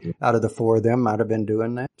 Somebody out of the four of them might have been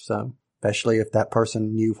doing that. So, especially if that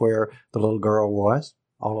person knew where the little girl was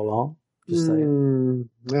all along. Just saying.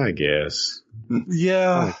 I guess.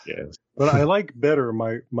 Yeah. I guess. But I like better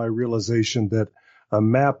my realization that a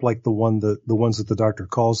map like the ones that the doctor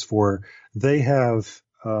calls for, they have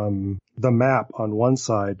the map on one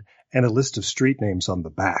side and a list of street names on the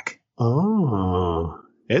back. Oh,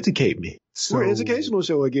 educate me. So, we're an educational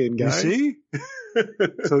show again, guys. You see?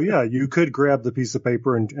 So yeah, you could grab the piece of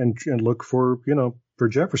paper and look for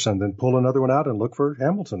Jefferson, then pull another one out and look for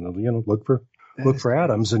Hamilton, and look for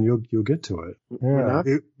Adams, and you'll get to it. Yeah,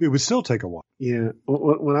 it would still take a while. Yeah,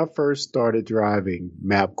 when I first started driving,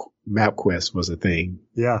 MapQuest was a thing.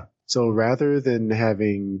 Yeah. So rather than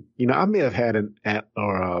having, I may have had an app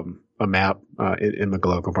or a map in my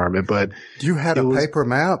glove compartment, but you had a paper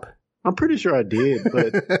map. I'm pretty sure I did,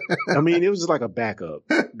 but I mean, it was just like a backup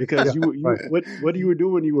because what you were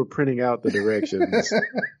doing, you were printing out the directions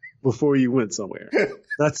before you went somewhere.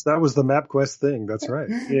 That was the MapQuest thing. That's right.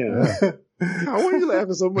 Yeah. Why are you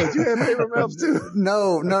laughing so much? You had paper maps too.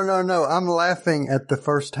 No. I'm laughing at the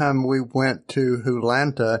first time we went to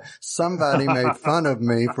Hulanta. Somebody made fun of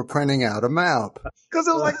me for printing out a map. Because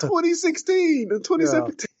it was like 2016 and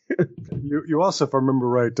 2017. Yeah. You also, if I remember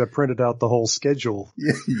right, printed out the whole schedule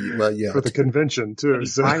for the convention too.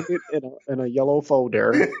 So. Signed it in a yellow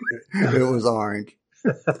folder. It was orange.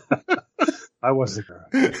 I wasn't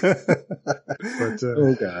there. But,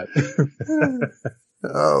 oh God.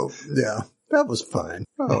 Oh yeah, that was fun.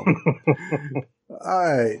 Oh. All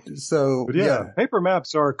right, so but yeah, paper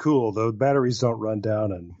maps are cool though. Batteries don't run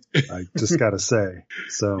down, and I just gotta say,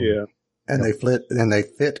 so yeah. And they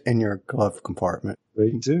fit in your glove compartment.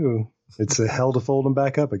 They do. It's a hell to fold them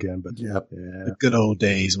back up again, but yep. Yeah. The good old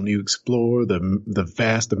days when you explore the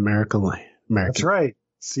vast American land. That's right.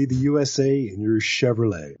 See the USA in your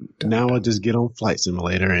Chevrolet. Now I just get on Flight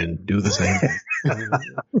Simulator and do the same thing.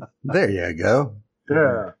 There you go.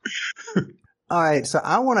 Yeah. All right, so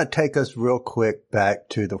I want to take us real quick back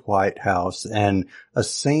to the White House and a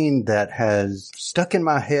scene that has stuck in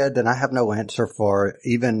my head that I have no answer for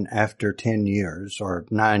even after 10 years or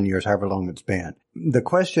 9 years, however long it's been. The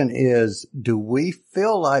question is, do we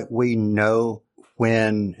feel like we know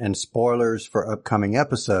when, and spoilers for upcoming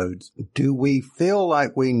episodes, do we feel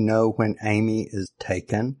like we know when Amy is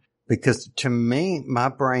taken? Because to me, my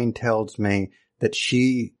brain tells me that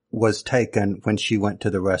she was taken when she went to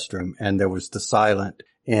the restroom and there was the silent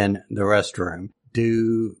in the restroom.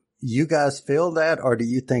 Do you guys feel that, or do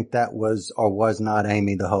you think that was or was not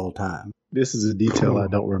Amy the whole time? This is a detail I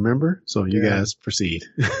don't remember, so you guys proceed.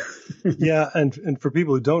 Yeah, and for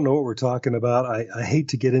people who don't know what we're talking about, I hate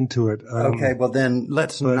to get into it. Okay, well then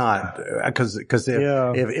let's not, because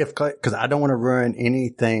I don't want to ruin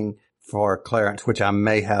anything for Clarence, which I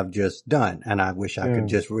may have just done. And I wish I could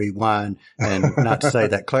just rewind and not say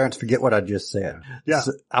that. Clarence, forget what I just said. Yeah.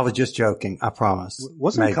 So, I was just joking. I promise.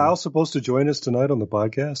 Wasn't Kyle supposed to join us tonight on the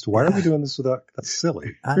podcast? Why are we doing this without? That's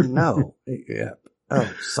silly. I know. Yeah.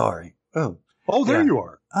 Oh, sorry. Oh, there you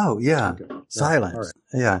are. Oh, yeah. Okay. Silence.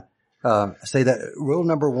 Yeah. Yeah. Say that rule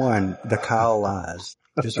number 1, the Kyle lies.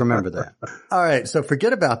 Just remember that. All right. So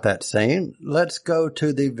forget about that scene. Let's go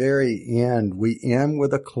to the very end. We end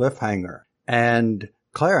with a cliffhanger. And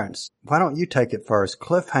Clarence, why don't you take it first?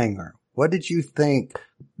 Cliffhanger. What did you think?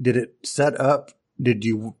 Did it set up? Did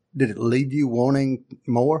it leave you wanting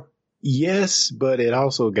more? Yes, but it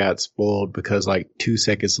also got spoiled because like 2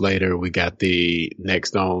 seconds later, we got the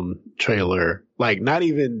Next On trailer. Like not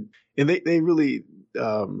even, and they really,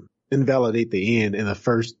 invalidate the end in the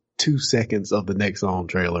first 2 seconds of the Next On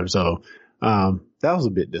trailer. So, that was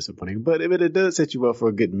a bit disappointing, but it does set you up for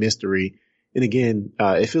a good mystery. And again,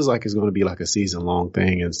 it feels like it's going to be like a season long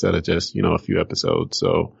thing instead of just, a few episodes.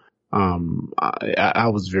 So, I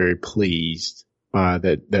was very pleased by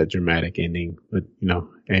that dramatic ending with,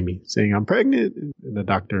 Amy saying I'm pregnant and the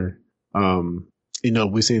doctor,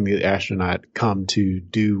 we're seeing the astronaut come to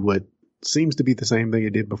do what seems to be the same thing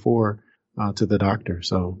it did before. To the doctor.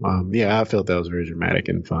 So, I felt that was very dramatic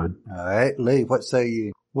and fun. All right, Lee, what say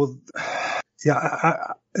you? Well,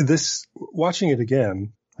 yeah, watching it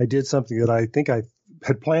again, I did something that I think I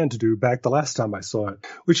had planned to do back the last time I saw it,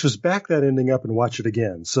 which was back that ending up and watch it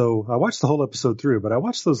again. So I watched the whole episode through, but I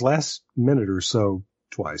watched those last minute or so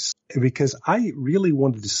twice because I really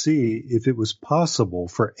wanted to see if it was possible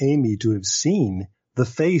for Amy to have seen the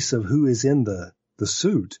face of who is in the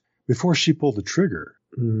suit before she pulled the trigger.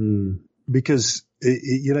 Because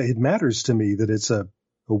it matters to me that it's a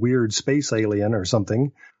weird space alien or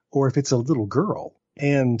something, or if it's a little girl.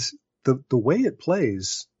 And the way it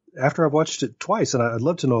plays, after I've watched it twice, and I'd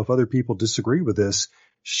love to know if other people disagree with this,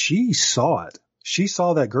 she saw it. She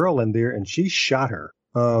saw that girl in there and she shot her,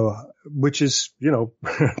 which is,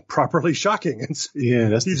 properly shocking. And Yeah,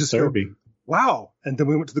 that's you just disturbing. wow. And then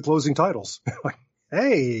we went to the closing titles. Like,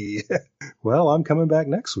 hey, well, I'm coming back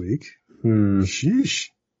next week. Sheesh.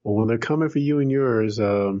 Well, when they're coming for you and yours,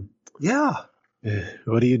 Yeah.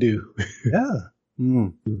 what do you do? Yeah.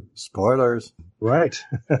 Spoilers. Right.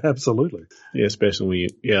 Absolutely. Yeah, especially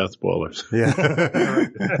when spoilers. Yeah.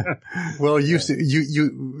 Well, you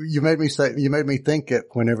made me think it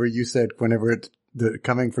whenever you said it's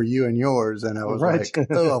coming for you and yours, and I was Right. like,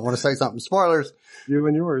 oh, I want to say something. Spoilers. You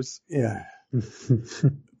and yours. Yeah.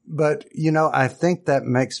 But, I think that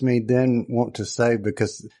makes me then want to say,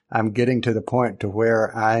 because I'm getting to the point to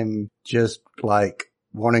where I'm just like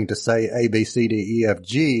wanting to say A, B, C, D, E, F,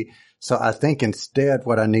 G. So I think instead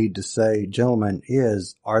what I need to say, gentlemen,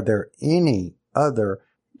 is, are there any other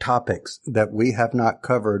topics that we have not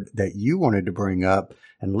covered that you wanted to bring up?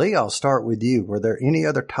 And Lee, I'll start with you. Were there any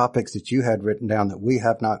other topics that you had written down that we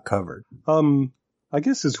have not covered? I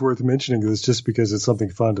guess it's worth mentioning this just because it's something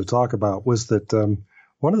fun to talk about, was that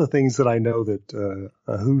one of the things that I know that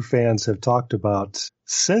Who fans have talked about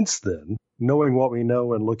since then, knowing what we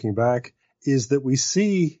know and looking back, is that we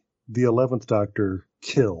see the 11th Doctor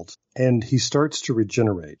killed and he starts to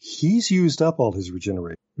regenerate. He's used up all his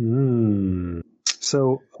regeneration.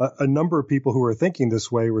 So a number of people who are thinking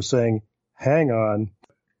this way were saying, hang on.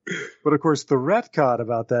 But of course, the retcon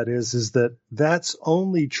about that is that that's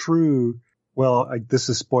only true. Well, this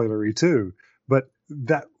is spoilery too, but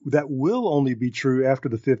that will only be true after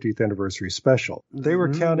the 50th anniversary special. They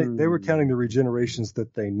were counting the regenerations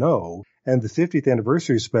that they know, and the 50th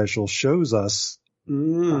anniversary special shows us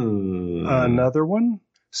another one.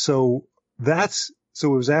 So it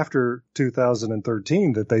was after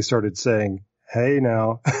 2013 that they started saying, hey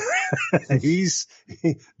now,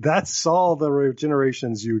 that's all the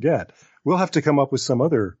regenerations you get. We'll have to come up with some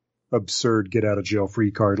other absurd get out of jail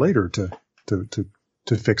free card later to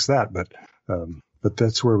fix that. But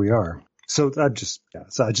that's where we are. So I just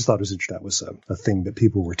thought it was interesting. That was a thing that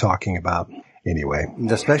people were talking about anyway.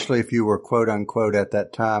 Especially if you were, quote unquote, at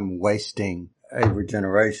that time, wasting a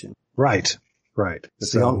regeneration. Right.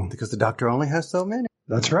 Because the Doctor only has so many.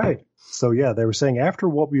 That's right. So yeah, they were saying after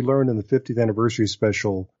what we learned in the 50th anniversary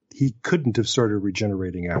special, he couldn't have started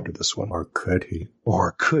regenerating after this one. Or could he?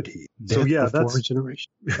 So yeah, that's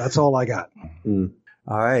regeneration. That's all I got. All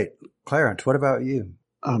right. Clarence, what about you?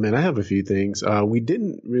 Oh man, I have a few things. We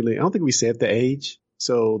didn't really, I don't think we said the age.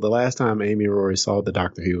 So the last time Amy and Rory saw the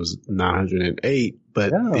Doctor, he was 908,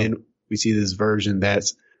 but then we see this version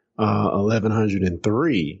that's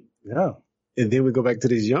 1103. Yeah. And then we go back to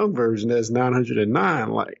this young version that's 909.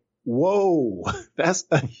 Like, whoa, that's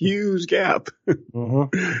a huge gap.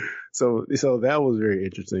 So that was very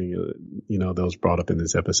interesting. That was brought up in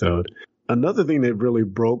this episode. Another thing that really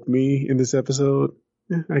broke me in this episode,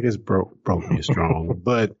 I guess broke me is strong,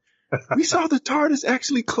 but we saw the TARDIS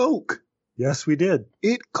actually cloak. Yes, we did.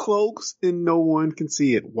 It cloaks and no one can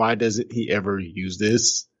see it. Why doesn't he ever use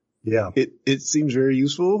this? Yeah. It seems very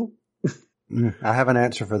useful. I have an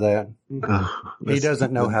answer for that. He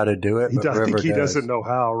doesn't know how to do it. But I think he doesn't know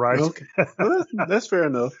how, right? Okay. Well, that's fair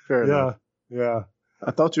enough. Fair enough. Yeah.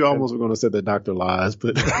 I thought you almost were going to say the Doctor lies,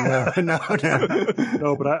 but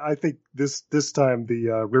no. But I think this time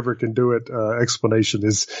the River can do it explanation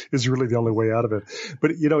is really the only way out of it.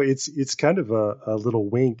 But it's kind of a little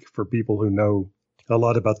wink for people who know a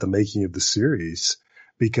lot about the making of the series,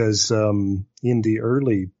 because in the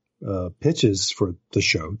early pitches for the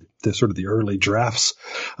show, the early drafts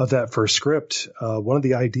of that first script, one of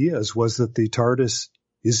the ideas was that the TARDIS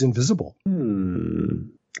is invisible,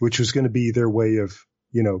 which was going to be their way of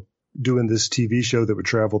doing this TV show that would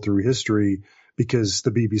travel through history, because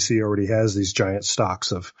the BBC already has these giant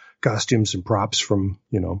stocks of costumes and props from,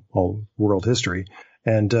 all world history.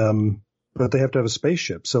 And, but they have to have a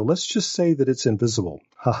spaceship. So let's just say that it's invisible.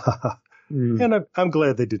 And I'm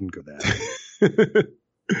glad they didn't go that.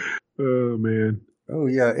 Oh man. Oh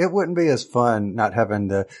yeah. It wouldn't be as fun not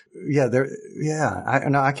having I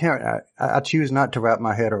can't, I choose not to wrap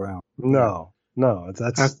my head around. No,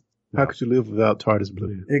 that's. How could you live without TARDIS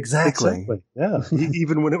blue? Exactly. Yeah.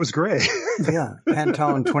 Even when it was gray. Yeah.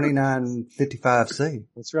 Pantone 2955C.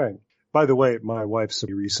 That's right. By the way, my wife saw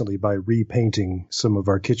me recently by repainting some of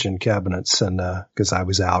our kitchen cabinets, and because I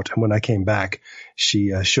was out, and when I came back,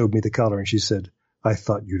 she showed me the color and she said, "I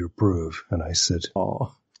thought you'd approve." And I said,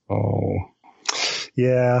 "Oh,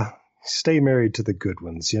 yeah. Stay married to the good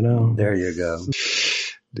ones, There you go. It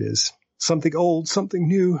is something old, something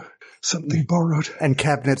new. Something borrowed. And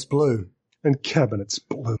cabinets blue. and cabinets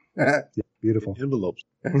blue. Yeah, beautiful. Envelopes.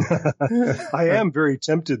 I am very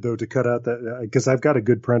tempted though to cut out that because I've got a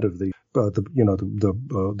good print of the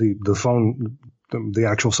phone, the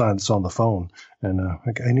actual sign that's on the phone, and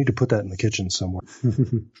I need to put that in the kitchen somewhere.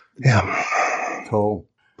 Yeah, Cool.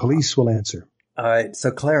 police will answer. All right.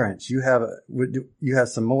 So Clarence, you have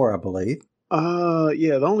some more, I believe.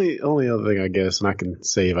 Yeah, the only other thing, I guess, and I can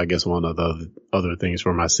save, I guess, one of the other things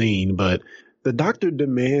for my scene, but the doctor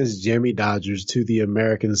demands Jamie Dodgers to the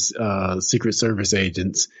American Secret Service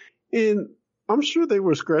agents, and I'm sure they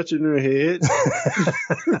were scratching their heads.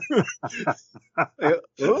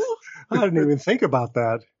 Oh? I didn't even think about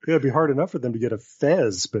that. It'd be hard enough for them to get a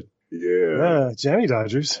fez, but yeah, Jamie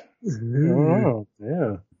Dodgers. Oh,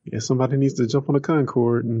 yeah. Yeah, somebody needs to jump on a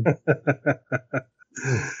Concorde. And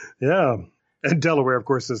Yeah. And Delaware, of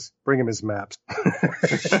course, says, bring him his maps. oh,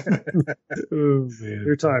 man.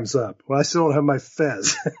 Your time's up. Well, I still don't have my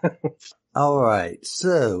fez. All right.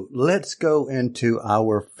 So let's go into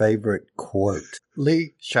our favorite quote.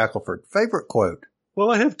 Lee Shackelford, favorite quote. Well,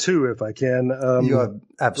 I have two if I can. You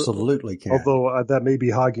absolutely can. Although that may be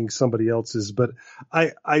hogging somebody else's, but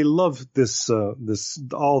I love this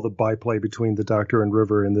all the byplay between the Doctor and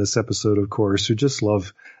River in this episode, of course, who just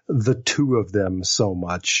love the two of them so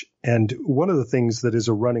much. And one of the things that is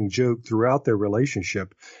a running joke throughout their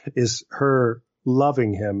relationship is her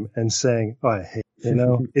loving him and saying, "Oh, I hate."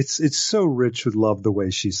 It's so rich with love the way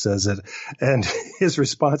she says it. And his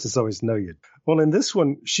response is always, "No, you." Well, in this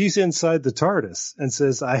one, she's inside the TARDIS and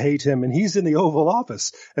says, "I hate him." And he's in the Oval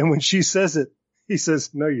Office. And when she says it, he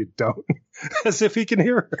says, "No, you don't." As if he can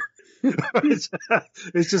hear her.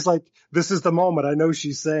 It's just like, this is the moment. I know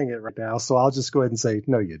she's saying it right now. So I'll just go ahead and say,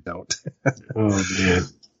 "No, you don't." Oh, man.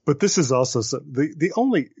 But this is also the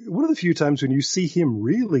only one of the few times when you see him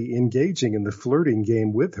really engaging in the flirting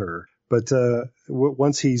game with her. But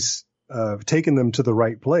once he's taken them to the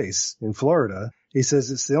right place in Florida, he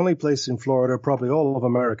says it's the only place in Florida, probably all of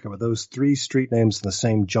America, with those 3 street names in the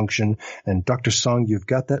same junction. And Dr. Song, you've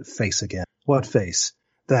got that face again. What face?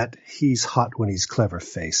 That he's hot when he's clever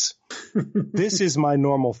face. This is my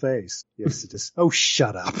normal face. Yes, it is. Oh,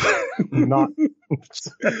 shut up. Not.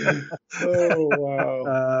 Oh,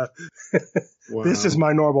 wow. Wow. This is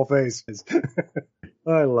my normal face.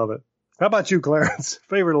 I love it. How about you, Clarence?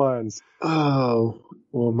 Favorite lines? Oh,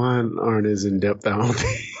 well, mine aren't as in depth, I don't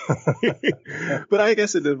think. But I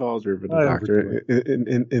guess it involves River the Doctor.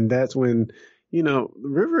 And that's when,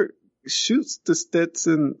 River shoots the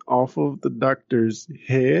Stetson off of the Doctor's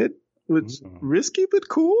head, which risky but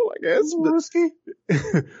cool, I guess. Risky.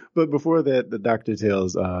 But before that, the Doctor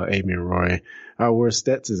tells Amy and Roy, "I wear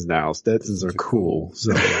Stetsons now. Stetsons are cool."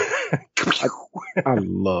 So I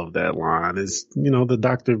love that line. It's, the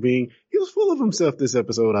Doctor he was full of himself this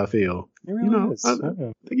episode, I feel. He really is. I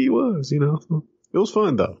think he was, So it was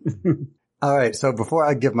fun, though. All right. So before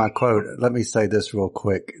I give my quote, let me say this real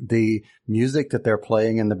quick. The music that they're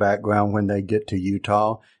playing in the background when they get to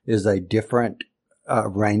Utah is a different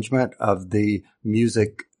arrangement of the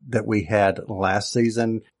music that we had last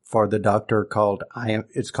season for the Doctor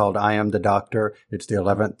it's called I Am the Doctor. It's the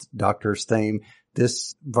 11th Doctor's theme.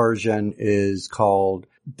 This version is called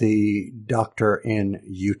The Doctor in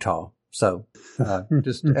Utah. So,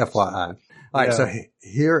 just FYI. All right. So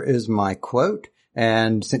here is my quote.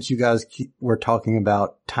 And since you guys were talking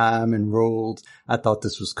about time and rules, I thought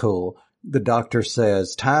this was cool. The Doctor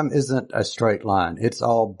says, "Time isn't a straight line. It's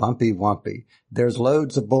all bumpy wumpy. There's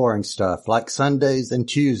loads of boring stuff like Sundays and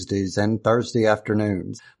Tuesdays and Thursday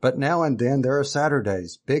afternoons. But now and then there are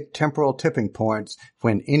Saturdays, big temporal tipping points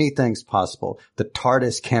when anything's possible. The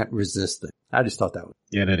TARDIS can't resist it." I just thought that was.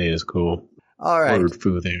 Yeah, that is cool. All right. Word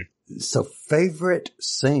food there. So favorite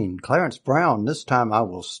scene. Clarence Brown, this time I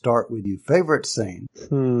will start with you. Favorite scene.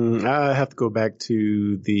 I have to go back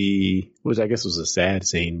to which I guess was a sad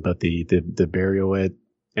scene, but the burial at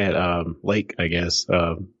Lake, I guess,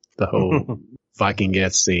 the whole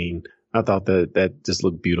Viking-esque scene. I thought that just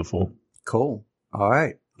looked beautiful. Cool. All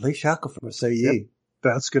right. Lee Shackelford, what say ye? Yep.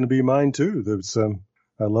 That's going to be mine too.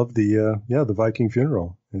 I love the Viking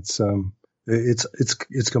funeral.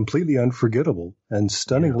 It's completely unforgettable and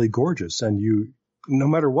stunningly gorgeous. And no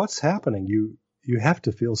matter what's happening, you have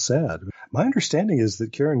to feel sad. My understanding is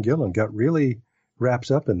that Karen Gillan got really wrapped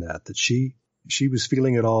up in that she was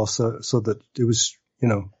feeling it all so that it was,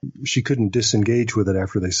 she couldn't disengage with it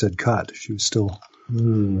after they said cut. She was still,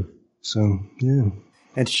 so yeah.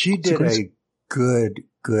 And she did a great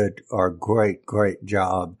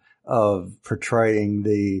job of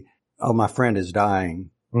portraying my friend is dying.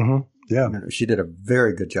 Mm-hmm. Yeah. She did a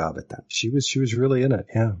very good job at that. She was really in it.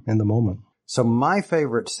 Yeah. In the moment. So my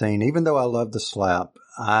favorite scene, even though I love the slap,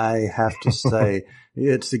 I have to say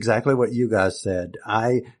it's exactly what you guys said.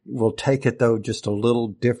 I will take it though just a little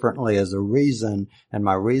differently as a reason. And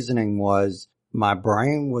my reasoning was my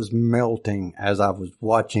brain was melting as I was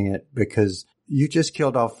watching it because you just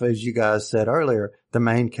killed off, as you guys said earlier, the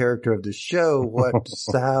main character of the show. What,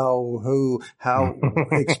 how,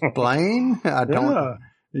 explain? I don't,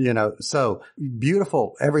 so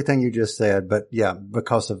beautiful, everything you just said, but yeah,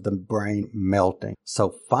 because of the brain melting.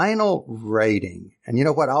 So final rating, and you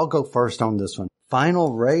know what? I'll go first on this one.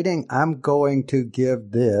 Final rating, I'm going to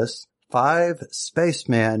give this 5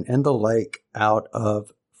 spacemen in the lake out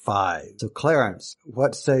of 5. So Clarence,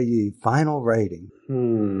 what say ye? Final rating.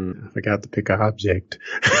 I forgot to pick an object.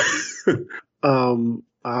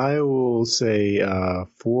 I will say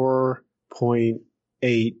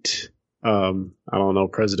 4.8. I don't know,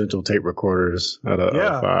 presidential tape recorders out of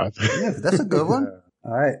 5. Yeah, that's a good one.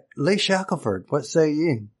 All right, Lee Shackelford, what say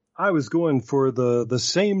ye? I was going for the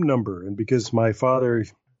same number, and because my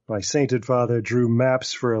sainted father drew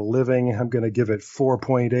maps for a living, I'm going to give it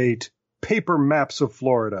 4.8 paper maps of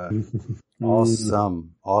Florida.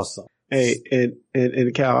 Awesome. Hey,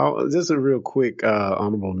 and Cal, just a real quick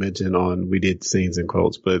honorable mention on, we did scenes and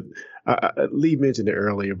quotes, but Lee mentioned it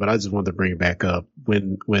earlier, but I just wanted to bring it back up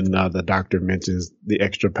when the doctor mentions the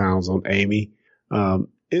extra pounds on Amy.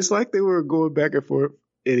 It's like they were going back and forth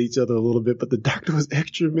at each other a little bit, but the doctor was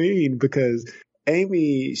extra mean because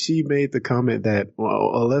Amy, she made the comment that,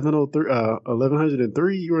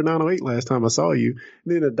 1103, you were 908 last time I saw you.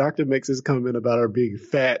 And then the doctor makes his comment about her being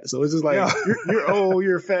fat. So it's just like, you're old,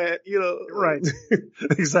 you're fat, Right.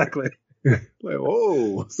 Exactly. Like,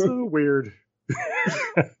 whoa. So weird.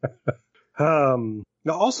 Now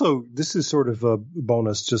also, this is sort of a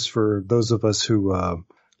bonus just for those of us who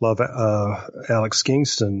love Alex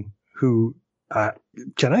Kingston, who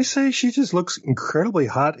can I say she just looks incredibly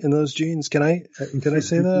hot in those jeans? Can I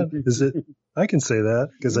say that? Is it? I can say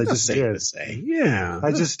that because I just did. Yeah,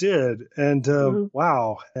 I just did. And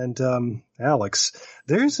wow. And Alex,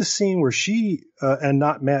 there's a scene where she and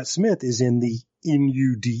not Matt Smith is in the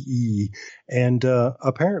NUDE, and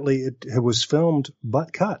apparently it was filmed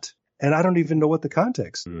but cut. And I don't even know what the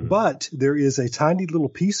context. But there is a tiny little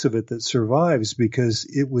piece of it that survives because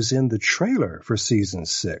it was in the trailer for season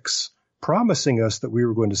 6. Promising us that we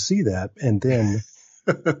were going to see that, and then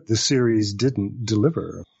the series didn't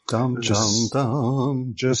deliver. Just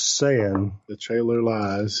saying. The trailer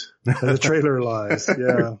lies. The trailer lies,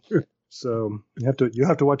 yeah. So you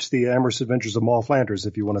have to watch the Amorous Adventures of Moll Flanders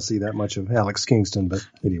if you want to see that much of Alex Kingston, but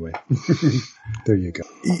anyway. There you go.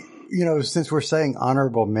 Since we're saying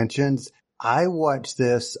honorable mentions, I watched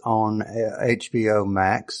this on HBO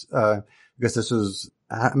Max, because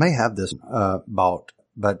I may have this bought,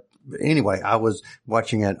 but anyway, I was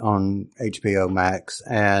watching it on HBO Max,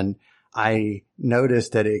 and I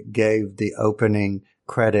noticed that it gave the opening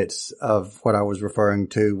credits of what I was referring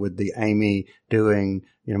to with the Amy doing,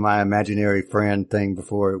 my imaginary friend thing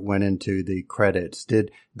before it went into the credits.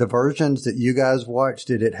 Did the versions that you guys watched,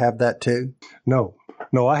 did it have that too? No,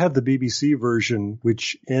 I have the BBC version,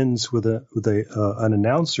 which ends with an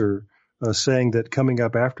announcer saying that coming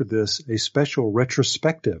up after this, a special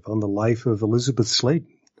retrospective on the life of Elizabeth Sladen.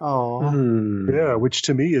 Oh, yeah, which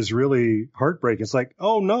to me is really heartbreaking. It's like,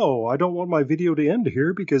 oh no, I don't want my video to end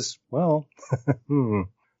here because, well,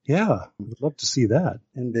 yeah, I'd love to see that.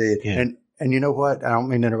 Indeed. Yeah. And you know what? I don't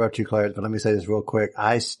mean to interrupt you, Clarence, but let me say this real quick.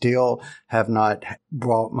 I still have not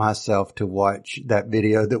brought myself to watch that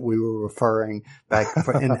video that we were referring back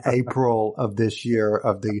in April of this year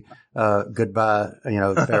of the goodbye,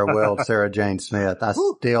 farewell Sarah Jane Smith. I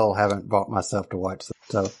still haven't brought myself to watch that.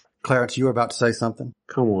 So, Clarence, you were about to say something?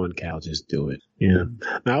 Come on, Cal, just do it. Yeah.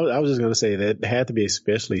 Now, I was just going to say that it had to be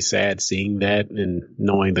especially sad seeing that and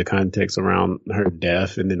knowing the context around her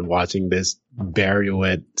death and then watching this burial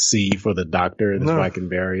at sea for the doctor, this Viking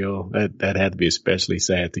burial. That had to be especially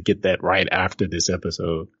sad to get that right after this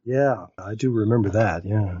episode. Yeah, I do remember that,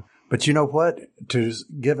 yeah. But you know what? To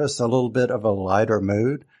give us a little bit of a lighter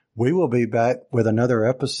mood, we will be back with another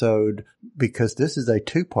episode because this is a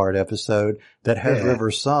 2-part episode that has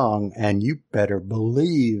River Song, and you better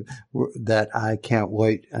believe that I can't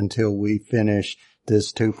wait until we finish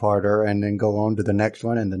this 2-parter and then go on to the next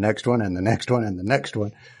one and the next one and the next one and the next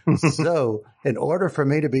one. So in order for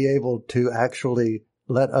me to be able to actually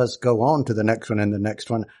let us go on to the next one and the next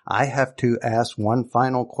one, I have to ask one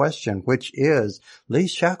final question, which is, Lee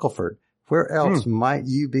Shackelford, where else might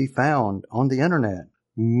you be found on the internet?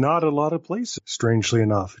 Not a lot of places, strangely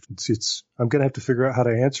enough. I'm going to have to figure out how to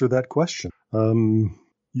answer that question.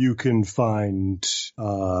 You can find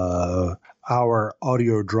our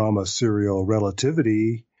audio drama serial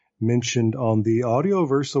Relativity mentioned on the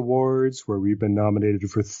Audioverse Awards, where we've been nominated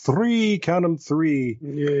for 3, count them 3,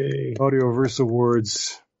 Yay. Audioverse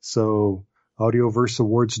Awards. So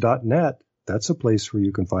audioverseawards.net, that's a place where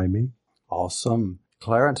you can find me. Awesome.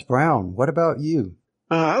 Clarence Brown, what about you?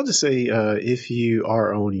 I'll just say, if you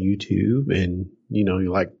are on YouTube and,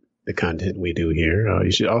 you like the content we do here,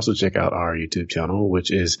 you should also check out our YouTube channel,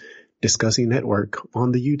 which is Discussing Network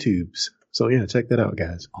on the YouTubes. So yeah, check that out,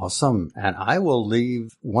 guys. Awesome. And I will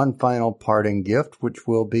leave one final parting gift, which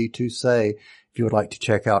will be to say, if you would like to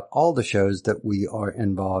check out all the shows that we are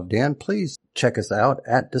involved in, please check us out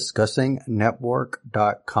at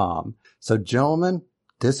discussingnetwork.com. So gentlemen,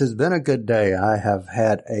 this has been a good day. I have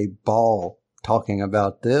had a ball talking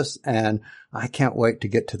about this, and I can't wait to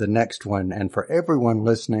get to the next one. And for everyone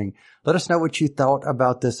listening, let us know what you thought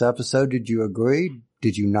about this episode. Did you agree?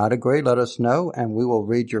 Did you not agree? Let us know, and we will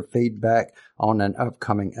read your feedback on an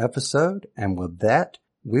upcoming episode. And with that,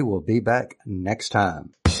 we will be back next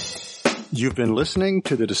time. You've been listening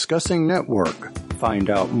to the Discussing Network. Find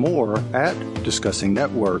out more at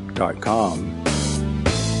discussingnetwork.com.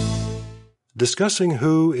 Discussing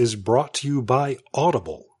Who is brought to you by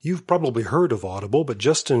Audible. You've probably heard of Audible, but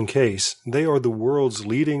just in case, they are the world's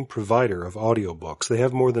leading provider of audiobooks. They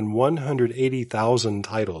have more than 180,000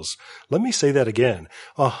 titles. Let me say that again.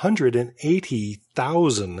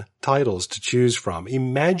 180,000 titles to choose from.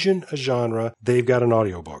 Imagine a genre, they've got an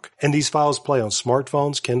audiobook. And these files play on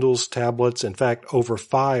smartphones, Kindles, tablets, in fact, over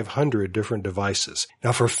 500 different devices.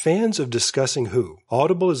 Now, for fans of Discussing Who,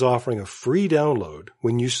 Audible is offering a free download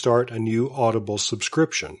when you start a new Audible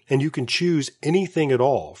subscription. And you can choose anything at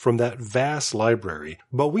all from that vast library.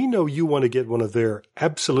 But we know you want to get one of their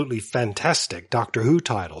absolutely fantastic Doctor Who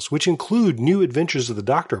titles, which include New Adventures of the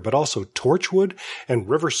Doctor, but also Torchwood and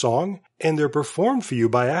River Song. And they're performed for you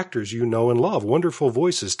by actors you know and love. Wonderful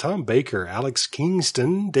voices, Tom Baker, Alex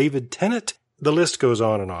Kingston, David Tennant. The list goes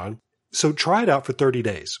on and on. So try it out for 30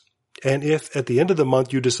 days. And if at the end of the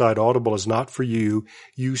month you decide Audible is not for you,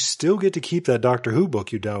 you still get to keep that Doctor Who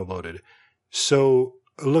book you downloaded. So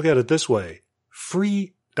look at it this way.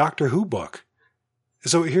 Free Doctor Who book.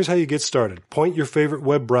 So here's how you get started. Point your favorite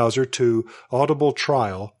web browser to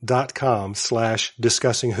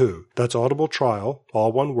audibletrial.com/discussingwho. That's audibletrial,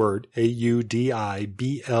 all one word,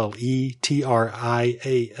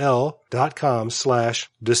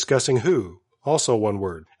 audibletrial.com/discussingwho, also one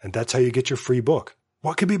word. And that's how you get your free book.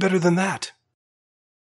 What could be better than that?